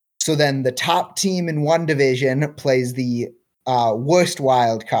 So then the top team in one division plays the worst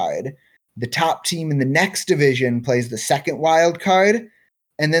wild card. The top team in the next division plays the second wild card.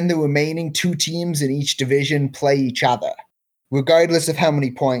 And then the remaining 2 teams in each division play each other, regardless of how many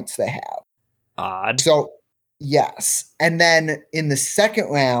points they have. Odd. So, yes. And then in the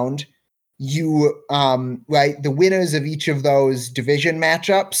second round, you, the winners of each of those division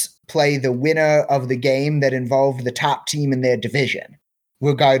matchups play the winner of the game that involved the top team in their division,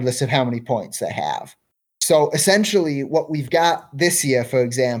 regardless of how many points they have. So essentially what we've got this year, for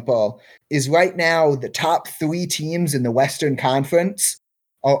example, is right now the top 3 teams in the Western Conference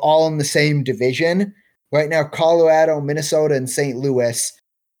are all in the same division. Right now, Colorado, Minnesota, and St. Louis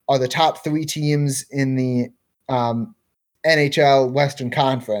are the top 3 teams in the NHL Western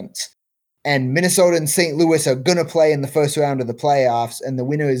Conference. And Minnesota and St. Louis are going to play in the first round of the playoffs, and the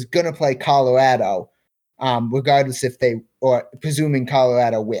winner is going to play Colorado, regardless if they, or presuming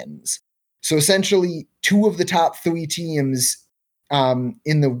Colorado wins. So essentially, 2 of the top 3 teams in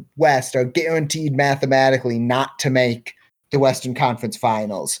the West are guaranteed mathematically not to make the Western Conference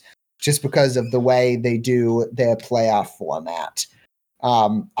Finals, just because of the way they do their playoff format.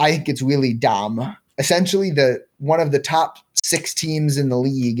 I think it's really dumb. Essentially, one of the top 6 teams in the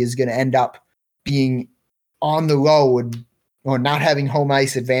league is going to end up being on the road or not having home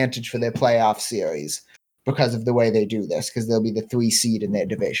ice advantage for their playoff series because of the way they do this, because they'll be the 3 seed in their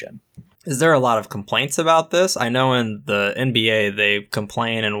division. Is there a lot of complaints about this? I know in the NBA they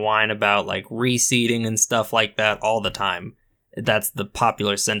complain and whine about like reseeding and stuff like that all the time. That's the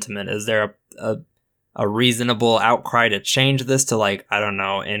popular sentiment. Is there a reasonable outcry to change this to, like, I don't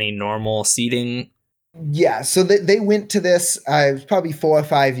know, any normal seeding? Yeah, so they went to this it was probably 4 or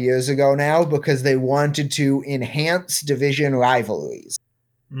 5 years ago now, because they wanted to enhance division rivalries.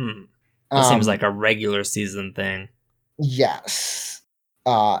 That seems like a regular season thing. Yes.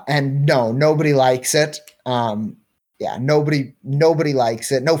 And no, nobody likes it. Nobody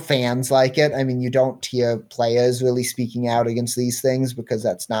likes it. No fans like it. I mean, you don't hear players really speaking out against these things, because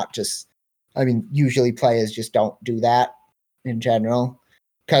that's not just I mean, usually players just don't do that in general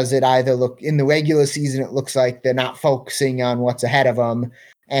because it either in the regular season, it looks like they're not focusing on what's ahead of them.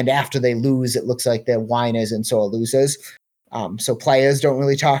 And after they lose, it looks like they're whiners and sore losers. So players don't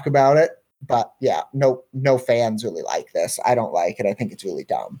really talk about it. But yeah, no fans really like this. I don't like it. I think it's really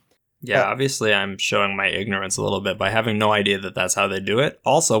dumb. Yeah, obviously I'm showing my ignorance a little bit by having no idea that that's how they do it.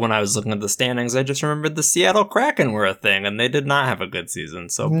 Also, when I was looking at the standings, I just remembered the Seattle Kraken were a thing, and they did not have a good season.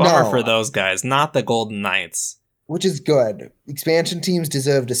 So bummer for those guys, not the Golden Knights. Which is good. Expansion teams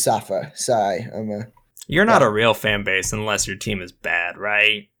deserve to suffer. Sorry. You're not a real fan base unless your team is bad,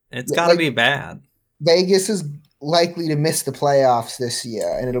 right? It's got to be bad. Vegas is likely to miss the playoffs this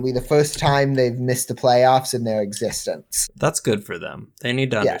year, and it'll be the first time they've missed the playoffs in their existence. That's good for them. They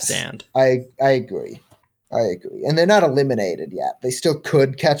need to understand. I agree. And they're not eliminated yet. They still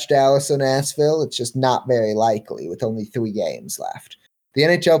could catch Dallas or Nashville. It's just not very likely with only 3 games left. The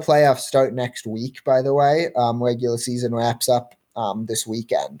NHL playoffs start next week, by the way. Regular season wraps up this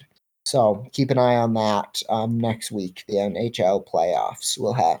weekend. So keep an eye on that. Next week, the NHL playoffs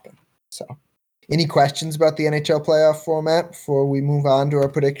will happen. So, any questions about the NHL playoff format before we move on to our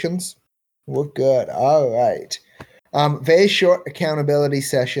predictions? We're good. All right. Very short accountability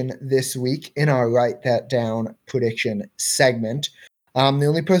session this week in our Write That Down prediction segment. The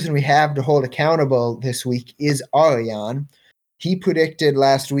only person we have to hold accountable this week is Ariane. He predicted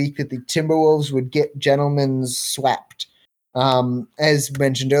last week that the Timberwolves would get gentlemen's swept. As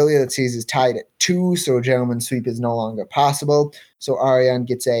mentioned earlier, that series is tied at 2, so a gentleman's sweep is no longer possible. So Ariane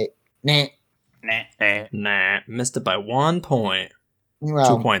gets a nah. Missed it by 1 point.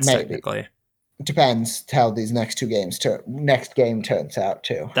 Well, 2 points, maybe. technically. It depends how these next game turns out,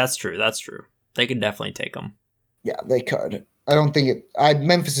 too. That's true. They could definitely take them. Yeah, they could. I don't think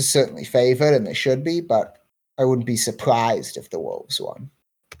Memphis is certainly favored, and they should be, but I wouldn't be surprised if the Wolves won.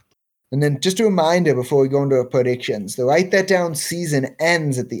 And then just a reminder before we go into our predictions, the Write That Down season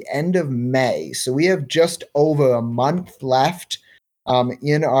ends at the end of May. So we have just over a month left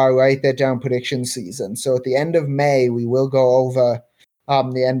in our Write That Down prediction season. So at the end of May, we will go over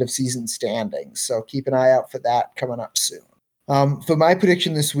the end of season standings. So keep an eye out for that coming up soon. For my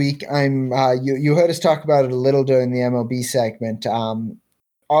prediction this week, you heard us talk about it a little during the MLB segment.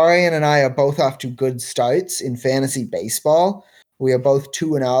 Arian and I are both off to good starts in fantasy baseball. We are both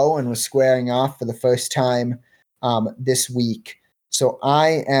 2-0, and we're squaring off for the first time this week. So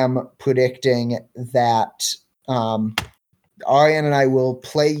I am predicting that Arian and I will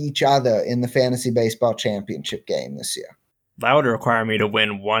play each other in the fantasy baseball championship game this year. That would require me to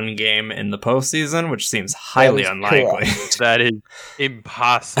win 1 game in the postseason, which seems highly unlikely. That is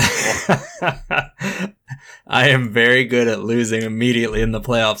impossible. I am very good at losing immediately in the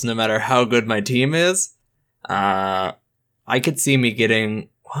playoffs, no matter how good my team is. I could see me getting,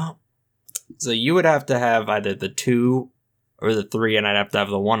 so you would have to have either the 2 or the 3, and I'd have to have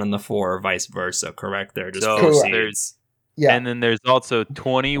the 1 and the 4, or vice versa, correct? They're just there's, and then there's also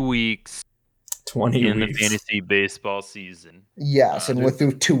 20 weeks in the fantasy baseball season. Yes, and we're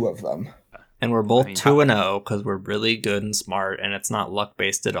through 2 of them. And we're both 2-0 because we're really good and smart, and it's not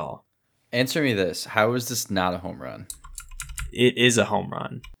luck-based at all. Answer me this. How is this not a home run? It is a home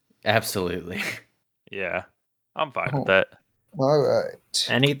run. Absolutely. Yeah, I'm fine with that. All right.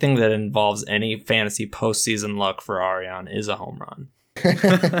 Anything that involves any fantasy postseason luck for Ariane is a home run.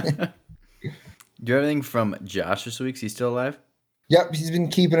 Do you have anything from Josh this week? Is he still alive? Yep, he's been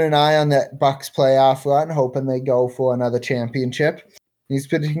keeping an eye on that Bucks playoff run, hoping they go for another championship. He's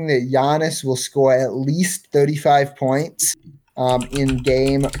predicting that Giannis will score at least 35 points in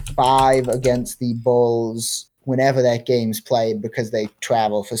Game 5 against the Bulls whenever that game's played because they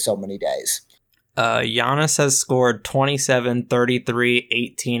travel for so many days. Giannis has scored 27, 33,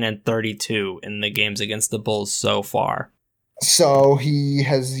 18, and 32 in the games against the Bulls so far. So he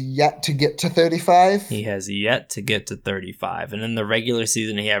has yet to get to 35? He has yet to get to 35. And in the regular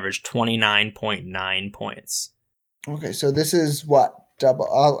season, he averaged 29.9 points. Okay, so this is what? Double?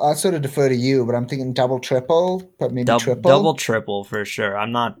 I'll sort of defer to you, but I'm thinking double, triple, but maybe triple? Double, triple for sure.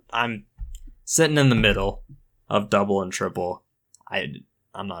 I'm sitting in the middle of double and triple.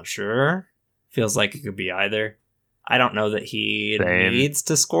 I'm not sure. Feels like it could be either. I don't know that he needs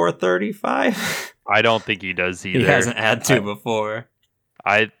to score 35. I don't think he does either. He hasn't had to before.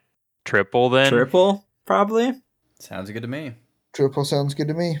 I triple then? Triple, probably. Sounds good to me. Triple sounds good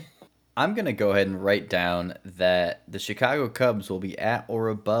to me. I'm going to go ahead and write down that the Chicago Cubs will be at or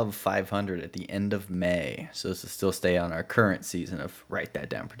above 500 at the end of May. So this will still stay on our current season of Write That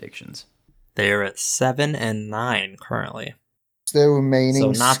Down predictions. They are at 7-9 currently. It's their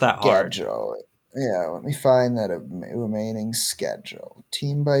remaining so not that schedule. hard. Yeah, let me find that remaining schedule.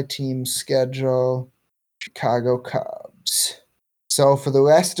 Team by team schedule. Chicago Cubs. So for the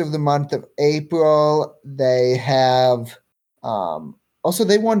rest of the month of April, they have also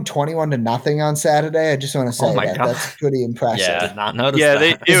they won 21-0 on Saturday. I just want to say my that God. that's pretty impressive. Yeah. Did not notice Yeah,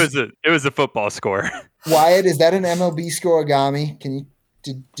 that. it was a football score. Wyatt, is that an MLB scoregami? Can you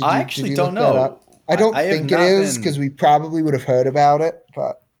did I you, actually did you don't look that know. up? I don't I have think it not is been- because we probably would have heard about it,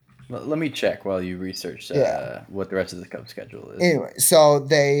 but Let me check while you research Yeah. what the rest of the Cubs schedule is. anyway, so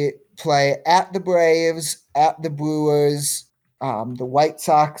they play at the Braves, at the Brewers, the White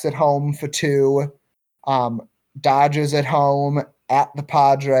Sox at home for 2, Dodgers at home, at the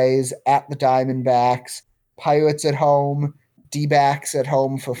Padres, at the Diamondbacks, Pirates at home, D-backs at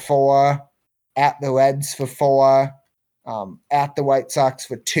home for 4, at the Reds for 4, at the White Sox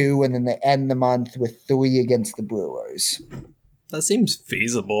for 2, and then they end the month with 3 against the Brewers. That seems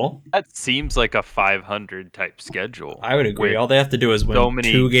feasible. That seems like a 500 type schedule. I would agree. with- All they have to do is win so many-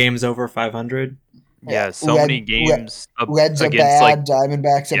 2 games over 500. Yeah, so many games Reds are against bad, like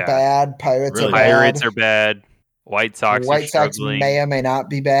Diamondbacks are yeah. bad, Pirates Really are bad. Pirates are bad, White Sox White are Sox struggling. may or may not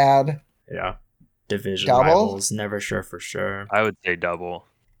be bad. Yeah. Division Double? rivals, never sure for sure. I would say double.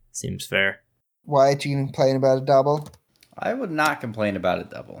 Seems fair. Wyatt, you can complain about a double? I would not complain about a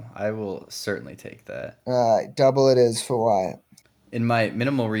double. I will certainly take that. All right, double it is for Wyatt. In my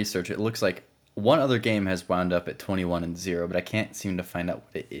minimal research, it looks like one other game has wound up at 21-0, but I can't seem to find out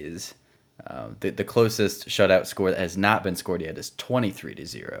what it is. The closest shutout score that has not been scored yet is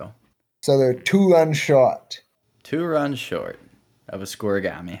 23-0. So they're 2 runs short. 2 runs short of a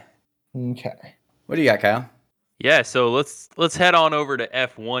scoregami. Okay. What do you got, Kyle? Yeah, so let's head on over to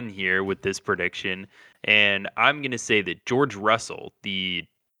F1 here with this prediction, and I'm gonna say that George Russell, the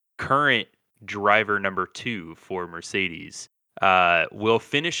current driver number 2 for Mercedes, will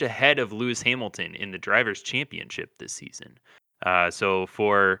finish ahead of Lewis Hamilton in the Drivers' Championship this season. So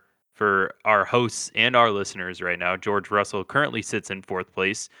for our hosts and our listeners right now, George Russell currently sits in 4th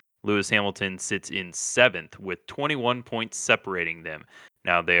place. Lewis Hamilton sits in 7th with 21 points separating them.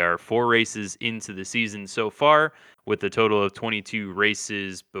 Now, they are 4 races into the season so far, with a total of 22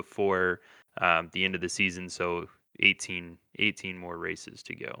 races before the end of the season. So 18 more races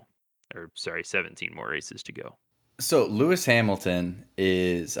to go. Or, sorry, 17 more races to go. So Lewis Hamilton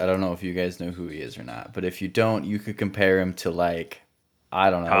is, I don't know if you guys know who he is or not, but if you don't, you could compare him to like, I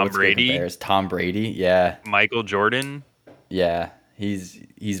don't know. Tom what's Brady? good comparison? Tom Brady, yeah. Michael Jordan. Yeah, he's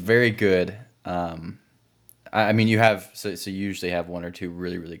very good. I mean, you have so you usually have 1 or 2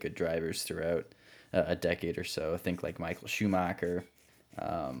 really, really good drivers throughout a decade or so. I think like Michael Schumacher,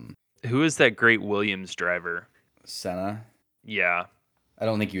 Who is that great Williams driver? Senna. Yeah, I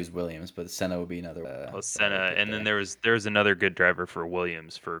don't think he was Williams, but Senna would be another. well, Senna. And then there was another good driver for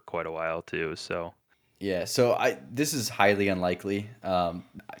Williams for quite a while too. So Yeah, so this is highly unlikely.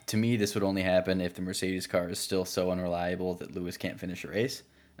 To me, this would only happen if the Mercedes car is still so unreliable that Lewis can't finish a race.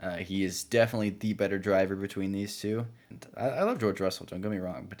 He is definitely the better driver between these two. And I love George Russell, don't get me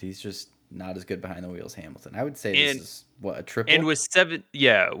wrong, but he's just not as good behind the wheels as Hamilton. I would say this is, a triple? and with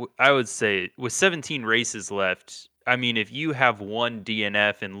I would say with 17 races left, I mean, if you have one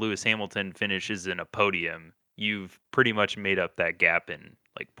DNF and Lewis Hamilton finishes in a podium, you've pretty much made up that gap in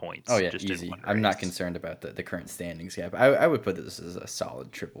like points. Oh, yeah, just in easy. one I'm not race. concerned about the current standings gap. I would put this as a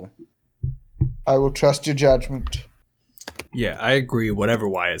solid triple. I will trust your judgment. Yeah, I agree. Whatever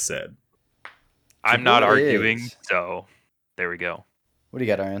Wyatt said. I'm not Triple arguing, is- so there we go. What do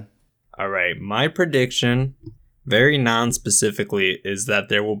you got, Arian? All right, my prediction, very non-specifically, is that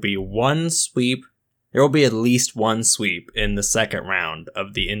there will be one sweep. There will be at least one sweep in the second round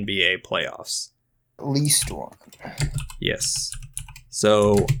of the NBA playoffs. At least one. Yes.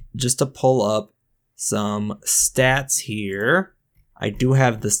 So, just to pull up some stats here, I do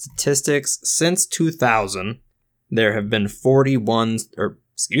have the statistics. Since 2000, there have been 14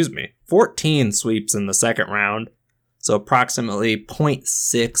 sweeps in the second round. So approximately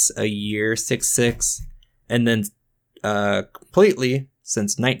 0.6 a year, 6.6. And then completely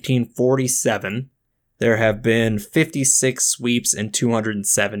since 1947, there have been 56 sweeps in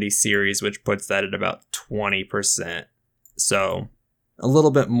 270 series, which puts that at about 20%. So a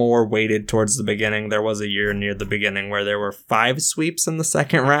little bit more weighted towards the beginning. There was a year near the beginning where there were 5 sweeps in the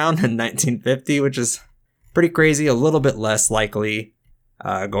second round in 1950, which is pretty crazy. A little bit less likely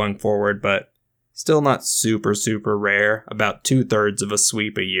going forward, but still not super, super rare. About 2/3 of a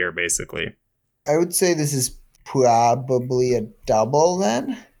sweep a year, basically. I would say this is probably a double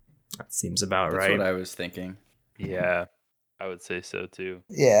then. That seems about That's right. what I was thinking. Yeah, I would say so too.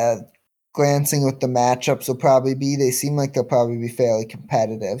 Yeah. glancing what the matchups will probably be, they seem like they'll probably be fairly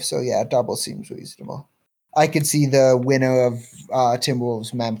competitive. So yeah, double seems reasonable. I could see the winner of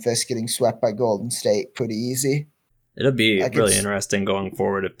Timberwolves Memphis getting swept by Golden State pretty easy. It'll be really interesting going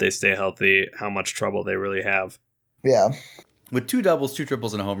forward if they stay healthy, how much trouble they really have. Yeah. With 2 doubles, 2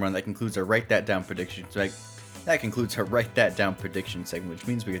 triples, and a home run, that concludes our Write That Down prediction. That concludes our Write That Down prediction segment, which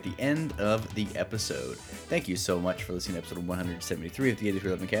means we're at the end of the episode. Thank you so much for listening to episode 173 of the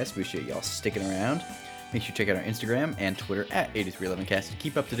 8311cast. Appreciate y'all sticking around. Make sure you check out our Instagram and Twitter at 8311cast to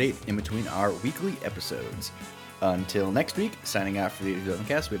keep up to date in between our weekly episodes. Until next week, signing out for the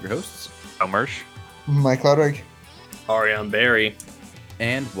 8311cast, we have your hosts, Kyle Mersch, Mike Ludwig, Ariane Barry,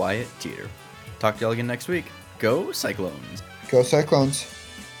 and Wyatt Teeter. Talk to y'all again next week. Go Cyclones! Go Cyclones.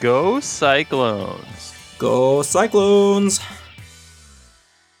 Go Cyclones! Go Cyclones!